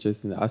would be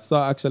interesting. I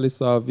actually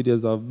saw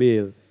videos of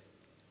Bale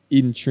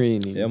in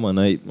training. Yeah,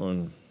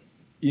 man.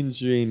 In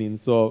training,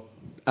 so,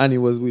 and he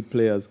was with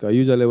players. Because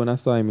usually when I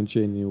saw him in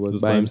training, he was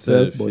by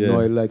himself. But now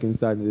he's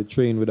starting to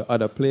train with the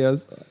other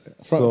players.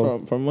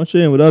 From my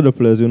training with other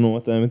players, you know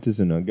what time it is,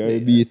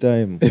 Gary B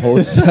time.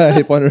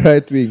 Outside on the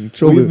right wing.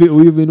 Trouble.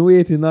 We've been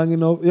waiting long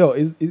enough. Yo,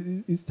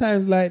 it's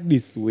times like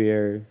this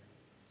where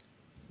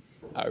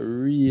I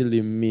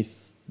really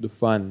miss the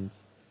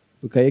fans.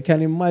 Because you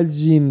can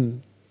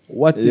imagine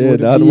what it would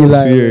be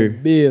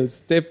like Bale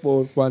step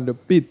out from the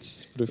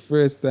pitch for the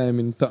first time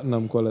in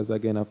Tottenham colours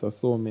again after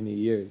so many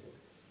years.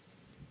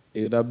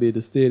 It would have been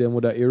the stadium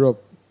would have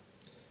erupt.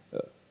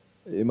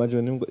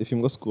 Imagine him if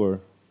him go score.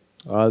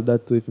 All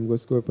that too, if him go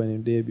score upon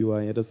him debut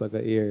and you just like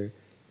the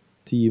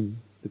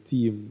team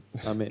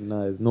I make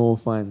noise, no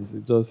fans.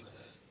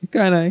 It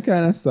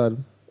kinda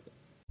sad.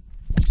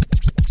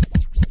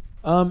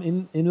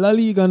 In La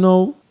Liga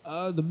now,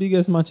 the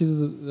biggest matches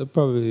is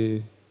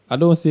probably, I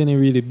don't see any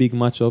really big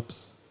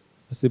matchups.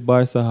 I see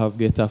Barca have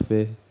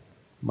Getafe,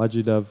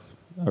 Madrid have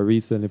a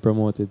recently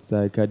promoted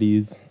side,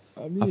 Cadiz.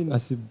 I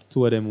see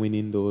two of them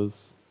winning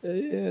those.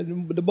 Yeah,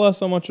 the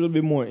Barca match will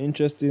be more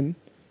interesting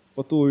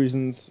for two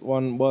reasons.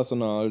 One, Barca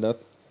and all that.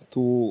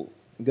 Two,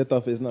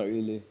 Getafe is not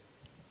really.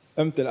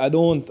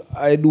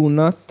 I do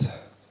not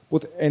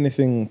put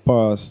anything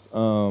past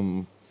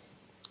La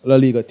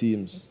Liga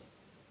teams.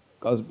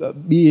 Because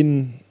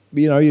being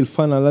a real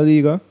fan of La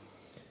Liga,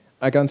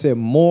 I can say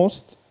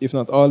most, if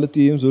not all the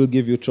teams, will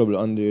give you trouble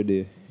on their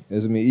day.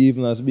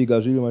 Even as big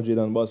as Real Madrid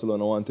and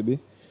Barcelona want to be.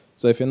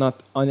 So if you're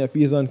not on your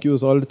P's and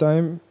Q's all the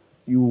time,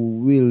 you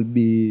will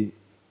be...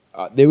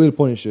 they will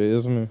punish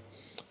you,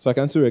 So I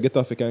can see where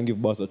Getafe can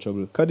give Barca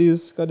trouble.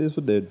 Cadiz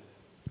for dead.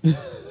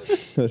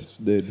 That's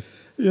dead.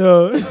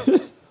 Yeah.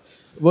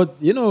 But,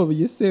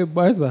 you say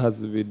Barca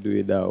has been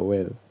doing that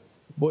well.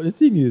 But the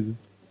thing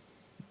is,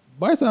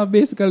 Barca have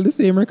basically the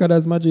same record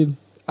as Madrid.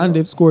 And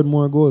they've scored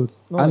more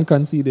goals and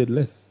conceded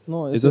less.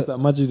 No, it's just that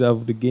Madrid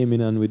have the game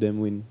in and with them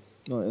win.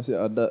 No, you see,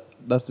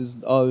 that is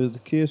always the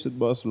case with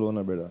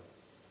Barcelona, brother.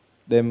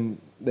 Them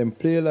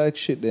play like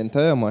shit the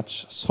entire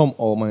match,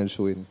 somehow manage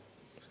to win.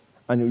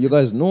 And you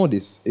guys know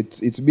this.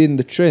 It's been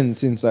the trend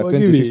since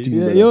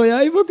 2015.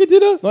 Yeah, you look at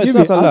it. No, it's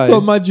not a lie. I saw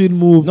Madrid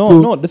move.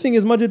 No, the thing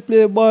is Madrid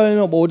play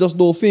ball, but we just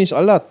don't finish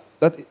a lot.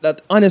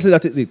 That honestly,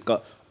 that is it.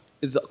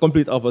 It's a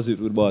complete opposite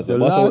with Barca.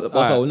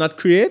 Barca will not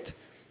create,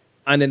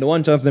 and then the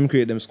one chance them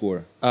create, them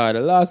score. The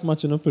last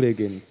match you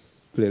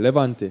play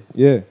Levante.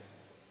 Yeah.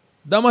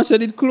 That match I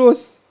did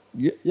close.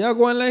 Yeah,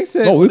 go on like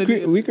say. No,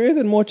 we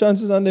created more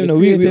chances than them.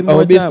 We created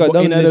more chances,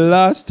 but in the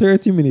last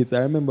 30 minutes, I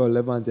remember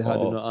Levante had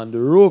on the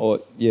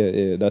ropes. Oh,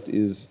 yeah, that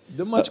is...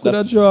 The match could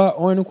have draw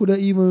or could have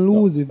even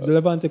lose if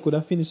Levante could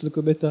have finished a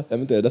little better. Let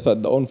me tell you, that's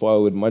at the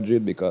downfall with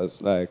Madrid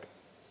because,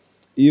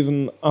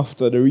 even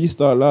after the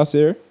restart last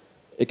year,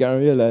 you can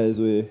realize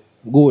we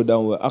go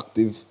down, we're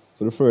active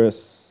for the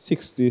first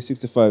 60,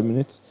 65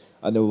 minutes,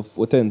 and then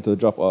we tend to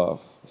drop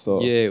off.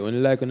 So yeah, when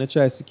you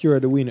try to secure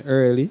the win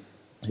early,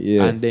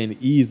 and then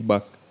ease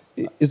back.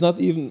 It's not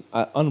even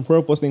on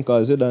purpose thing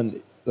because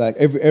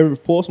every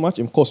post match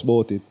him cuss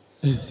about it.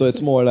 So it's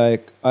more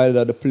like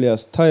either the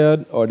players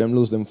tired or them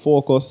lose them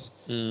focus.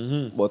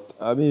 Mm-hmm. But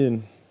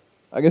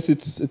I guess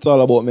it's all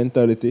about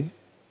mentality.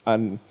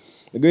 And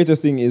the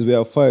greatest thing is we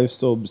have 5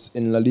 subs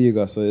in La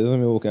Liga, so it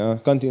doesn't mean we can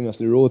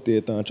continuously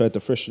rotate and try to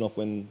freshen up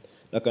when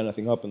that kind of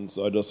thing happens.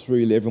 So I just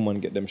really everyone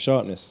get them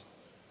sharpness.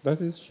 That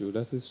is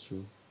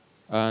true.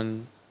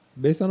 And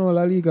based on how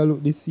La Liga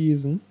look this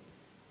season,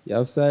 you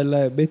have side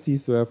like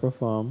Betis where I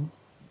perform.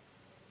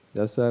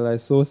 You have side like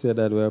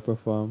Sociedad where I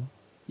perform.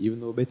 Even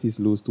though Betis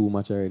lose too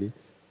much already.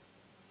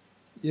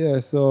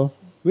 Yeah, so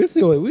we'll see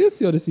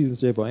how the season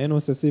shape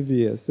up.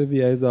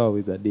 Sevilla is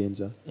always a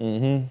danger.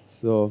 Mm-hmm.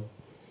 So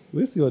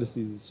we'll see how the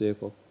season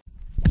shape up.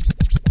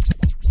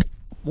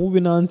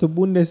 Moving on to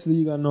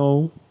Bundesliga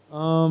now.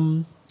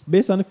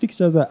 Based on the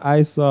fixtures that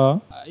I saw,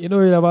 you don't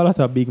really have a lot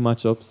of big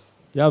matchups.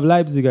 You have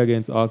Leipzig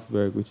against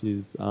Augsburg, which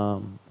is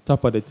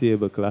top of the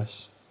table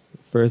clash.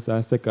 First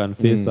and second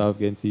face off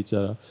against each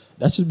other.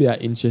 That should be an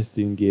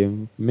interesting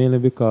game, mainly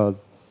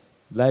because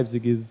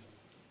Leipzig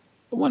is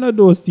one of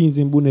those teams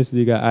in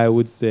Bundesliga I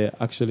would say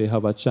actually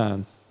have a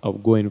chance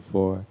of going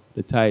for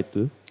the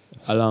title,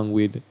 along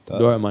with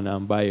Dortmund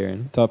and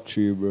Bayern. Top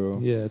 3, bro.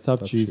 Yeah,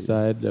 top three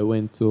side. They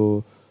went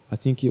to, I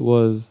think it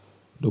was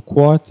the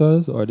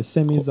quarters or the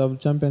semis of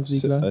Champions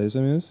League.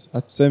 Semis?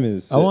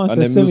 Semis. I want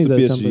to say semis of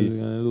Champions League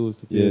and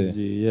lose to Yeah.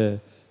 PSG. Yeah,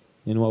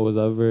 in what was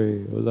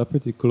a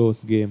pretty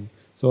close game.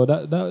 So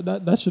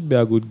that should be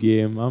a good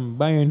game.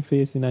 Bayern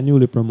facing a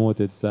newly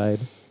promoted side.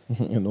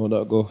 You know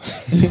that go.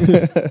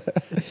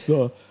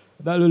 So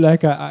that looked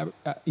like a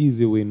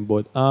easy win.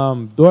 But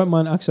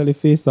Dortmund actually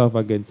faced off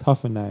against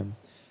Hoffenheim.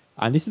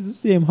 And this is the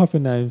same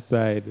Hoffenheim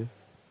side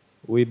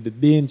with the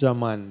danger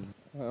man.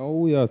 How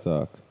we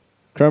attack?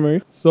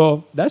 Kramer?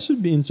 So that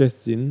should be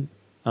interesting.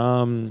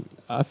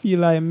 I feel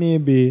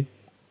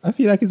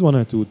like it's one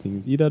or two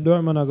things. Either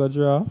Dortmund are going to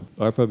draw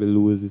or probably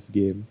lose this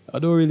game. I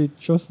don't really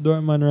trust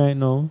Dortmund right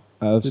now,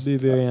 to be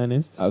very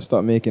honest. I've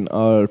stopped making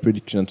all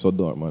predictions for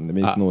Dortmund. It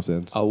makes no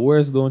sense. I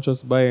worse don't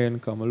trust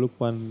Bayern. Come, I look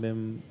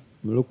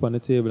on the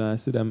table and I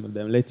see them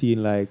let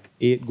in like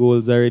 8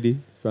 goals already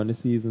from the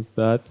season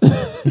start.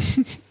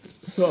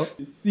 So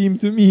it seemed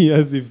to me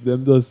as if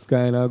them just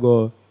kind of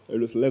go. They're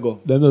just Lego.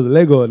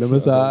 Them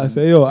just I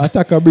say, yo,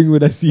 attacker bring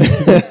with a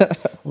season.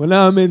 When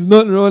I mean, it's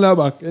nothing round the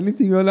back.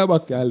 Anything round the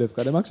back I left.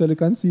 Because them actually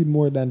concede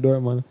more than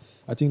Dortmund.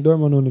 I think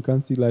Dortmund only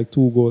concede like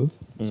 2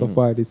 goals so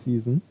far this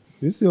season.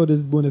 We'll see how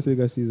this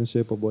Bundesliga season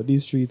shape up. But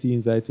these 3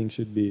 teams, I think,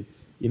 should be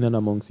in and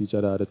amongst each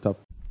other at the top.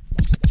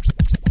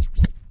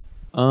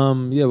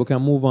 We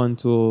can move on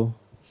to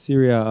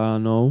Serie A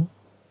now.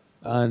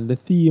 And the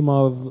theme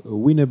of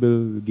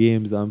winnable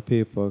games on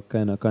paper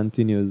kind of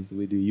continues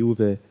with the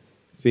Juve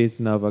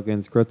facing off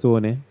against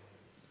Crotone.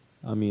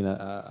 I mean,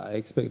 I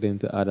expect them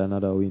to add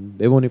another win.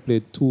 They've only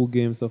played 2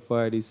 games so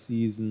far this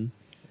season.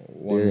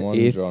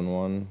 1-1, drawn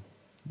 1.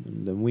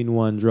 They win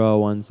 1, draw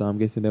 1. So I'm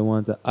guessing they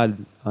want to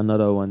add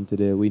another one to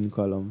their win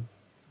column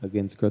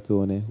against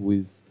Crotone, who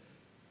is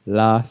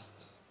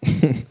last,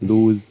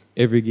 lose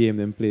every game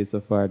they play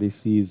so far this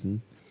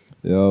season.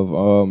 You have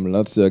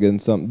Lazio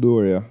against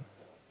Sampdoria.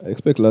 I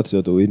expect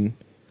Lazio to win.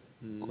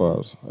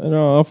 Because,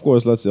 of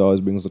course, Lazio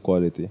always brings the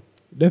quality.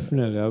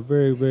 Definitely, a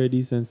very, very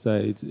decent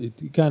side.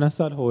 It kind of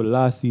sad how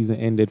last season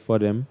ended for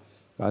them.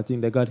 I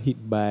think they got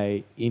hit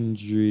by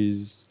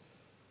injuries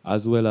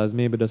as well as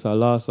maybe there's a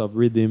loss of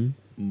rhythm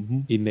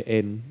in the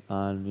end.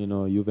 And,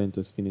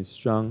 Juventus finished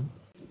strong.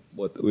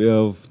 But we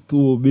have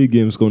 2 big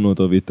games coming out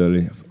of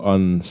Italy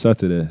on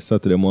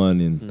Saturday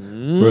morning.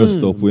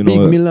 First up, we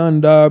know... Big Milan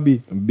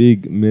derby.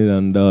 Big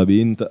Milan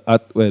derby.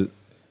 At the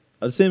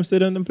same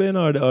stadium they're playing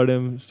or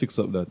them fix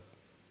up that?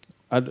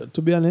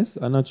 To be honest,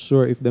 I'm not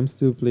sure if them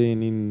still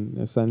playing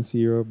in San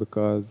Siro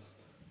because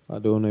I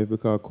don't know if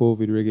because of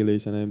COVID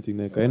regulation and everything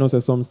like. I know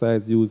some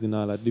sides using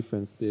all a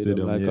different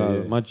stadium like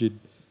Madrid,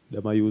 they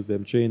might use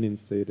them training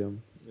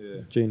stadium,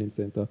 training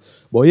center.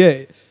 But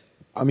yeah,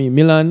 I mean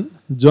Milan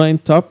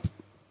joined top,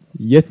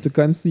 yet to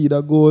concede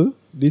a goal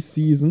this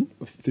season.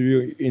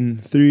 3 in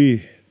 3.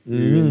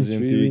 3 wins in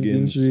 3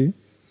 games.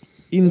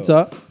 in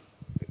 3.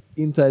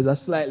 Inter is a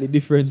slightly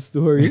different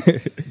story.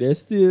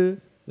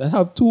 They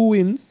have 2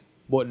 wins.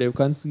 But they've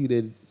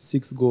conceded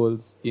 6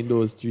 goals in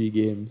those 3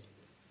 games.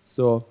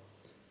 So,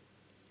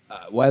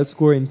 while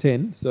scoring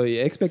 10, so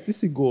you expect to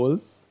see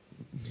goals.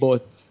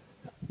 But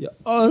you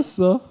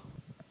also,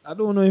 I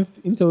don't know if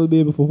Inter will be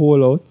able to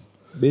hold out.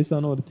 Based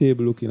on how the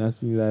table looking, I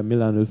feel like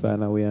Milan will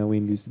find a way and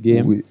win this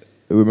game.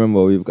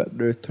 Remember, we've got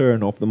the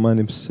return of the man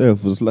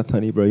himself,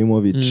 Zlatan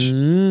Ibrahimovic.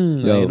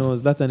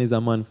 Zlatan is a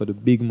man for the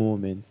big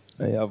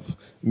moments. I have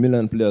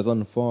Milan players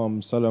on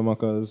form,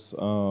 Salamakers,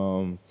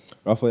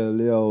 Rafael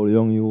Leao,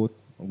 young youth.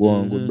 Go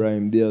on with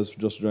Brahim Diaz,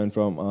 just joined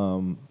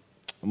from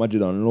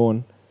Madrid on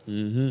loan.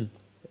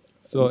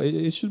 So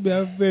it should be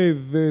a very,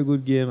 very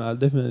good game. I'll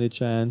definitely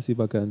try and see if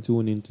I can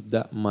tune into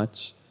that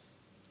match.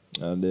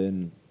 And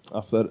then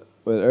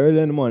early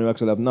in the morning, we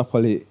actually have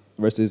Napoli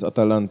versus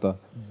Atalanta.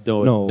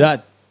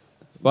 That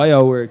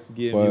fireworks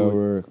game.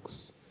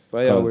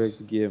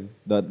 Fireworks game.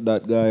 That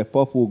guy,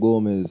 Papu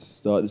Gomez,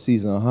 start the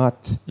season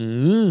hot.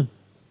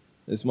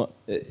 It's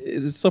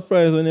a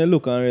surprise when you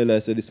look and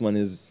realize that this man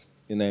is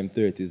in his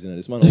 30s.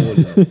 This man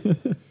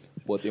old.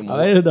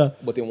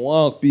 But he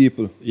walk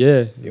people.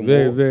 Yeah,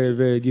 very, very,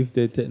 very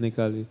gifted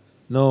technically.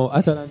 No,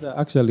 Atalanta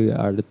actually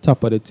are the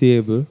top of the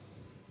table.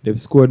 They've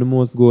scored the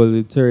most goals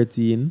with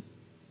 13.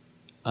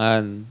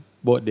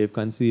 But they've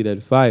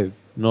conceded 5.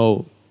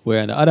 No,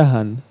 where on the other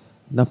hand,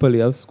 Napoli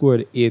have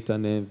scored 8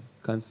 and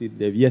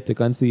they've yet to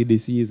concede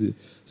this season.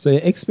 So you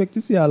expect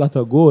to see a lot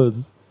of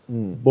goals.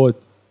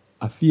 But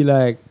I feel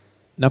like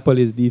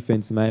Napoli's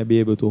defense might be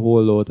able to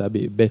hold out a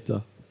bit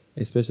better,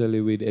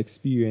 especially with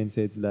experienced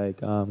heads like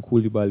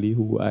Koulibaly,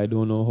 who I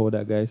don't know how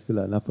that guy is still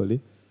at Napoli.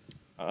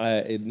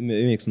 It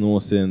makes no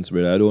sense,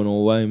 brother. I don't know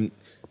why.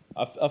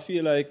 I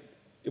feel like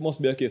it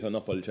must be a case of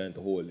Napoli trying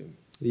to hold him.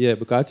 Yeah,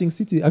 because I think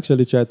City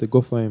actually tried to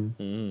go for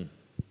him.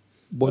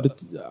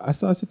 But I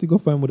saw City go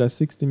for him with a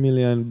 60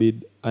 million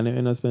bid and they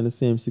end up spending the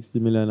same 60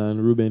 million on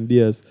Ruben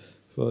Diaz.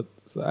 So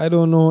I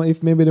don't know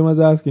if maybe they was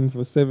asking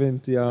for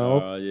 70 or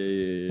up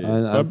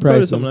and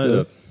price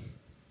themselves.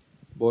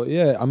 But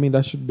yeah, I mean,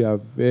 that should be a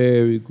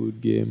very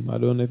good game. I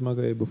don't know if I'm going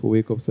to be able to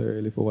wake up so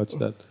early for watch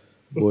that.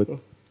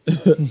 But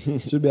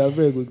should be a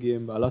very good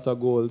game. A lot of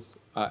goals.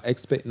 I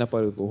expect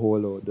Napoli to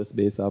hold out just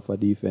based off of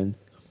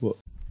defense.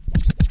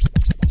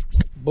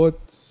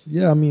 But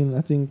yeah, I mean,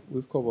 I think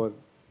we've covered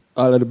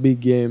all of the big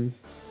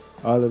games,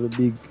 all of the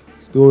big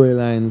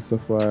storylines so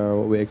far,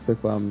 what we expect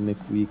from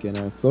next weekend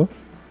or so.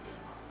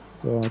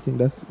 So I think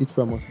that's it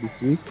from us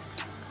this week.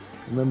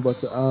 Remember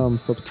to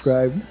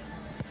subscribe.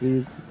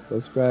 Please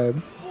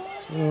subscribe.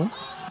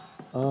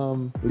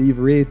 Leave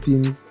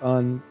ratings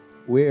on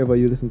wherever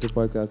you listen to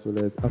podcasts,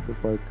 whether it's Apple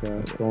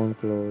Podcasts,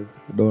 SoundCloud.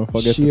 Don't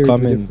forget to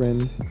comment.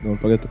 Don't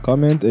forget to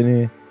comment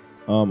any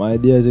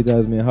ideas you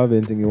guys may have,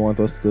 anything you want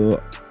us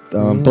to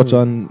touch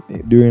on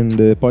during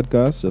the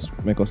podcast.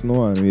 Just make us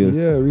know and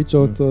we'll reach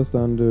out to us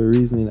on the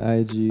Reasoning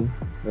IG.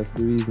 That's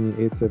the Reasoning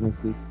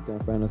 876. You can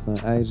find us on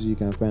IG. You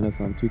can find us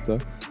on Twitter.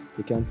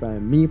 You can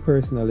find me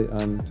personally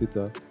on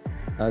Twitter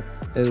at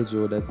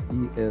Eljo. That's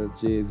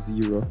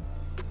ELJ0_.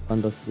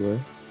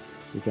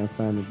 You can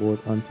find me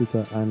both on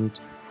Twitter and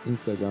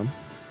Instagram.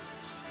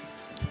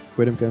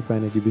 Where them can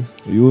find a Gibby?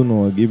 You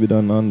know, Gibby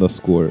Don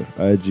 _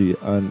 IG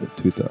and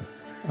Twitter.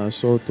 And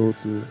shout out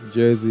to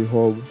Jersey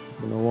Hub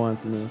if you don't want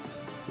to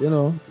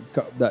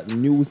cop that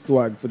new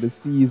swag for the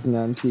season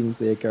and things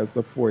so you can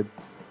support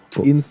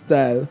in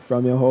style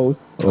from your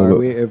house or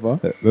wherever.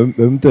 Let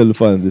me tell the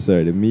fans this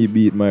already. Me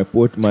beat my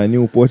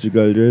new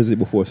Portugal jersey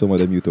before some of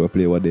them used to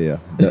play what they are.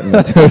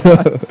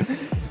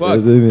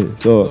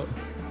 So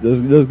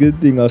just get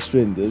things a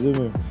strength.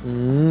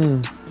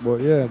 But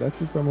yeah,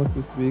 that's it from us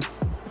this week.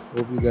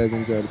 Hope you guys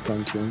enjoy the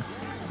content.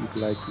 Keep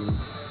liking,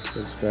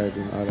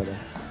 subscribing, all of that.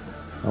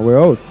 And we're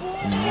out.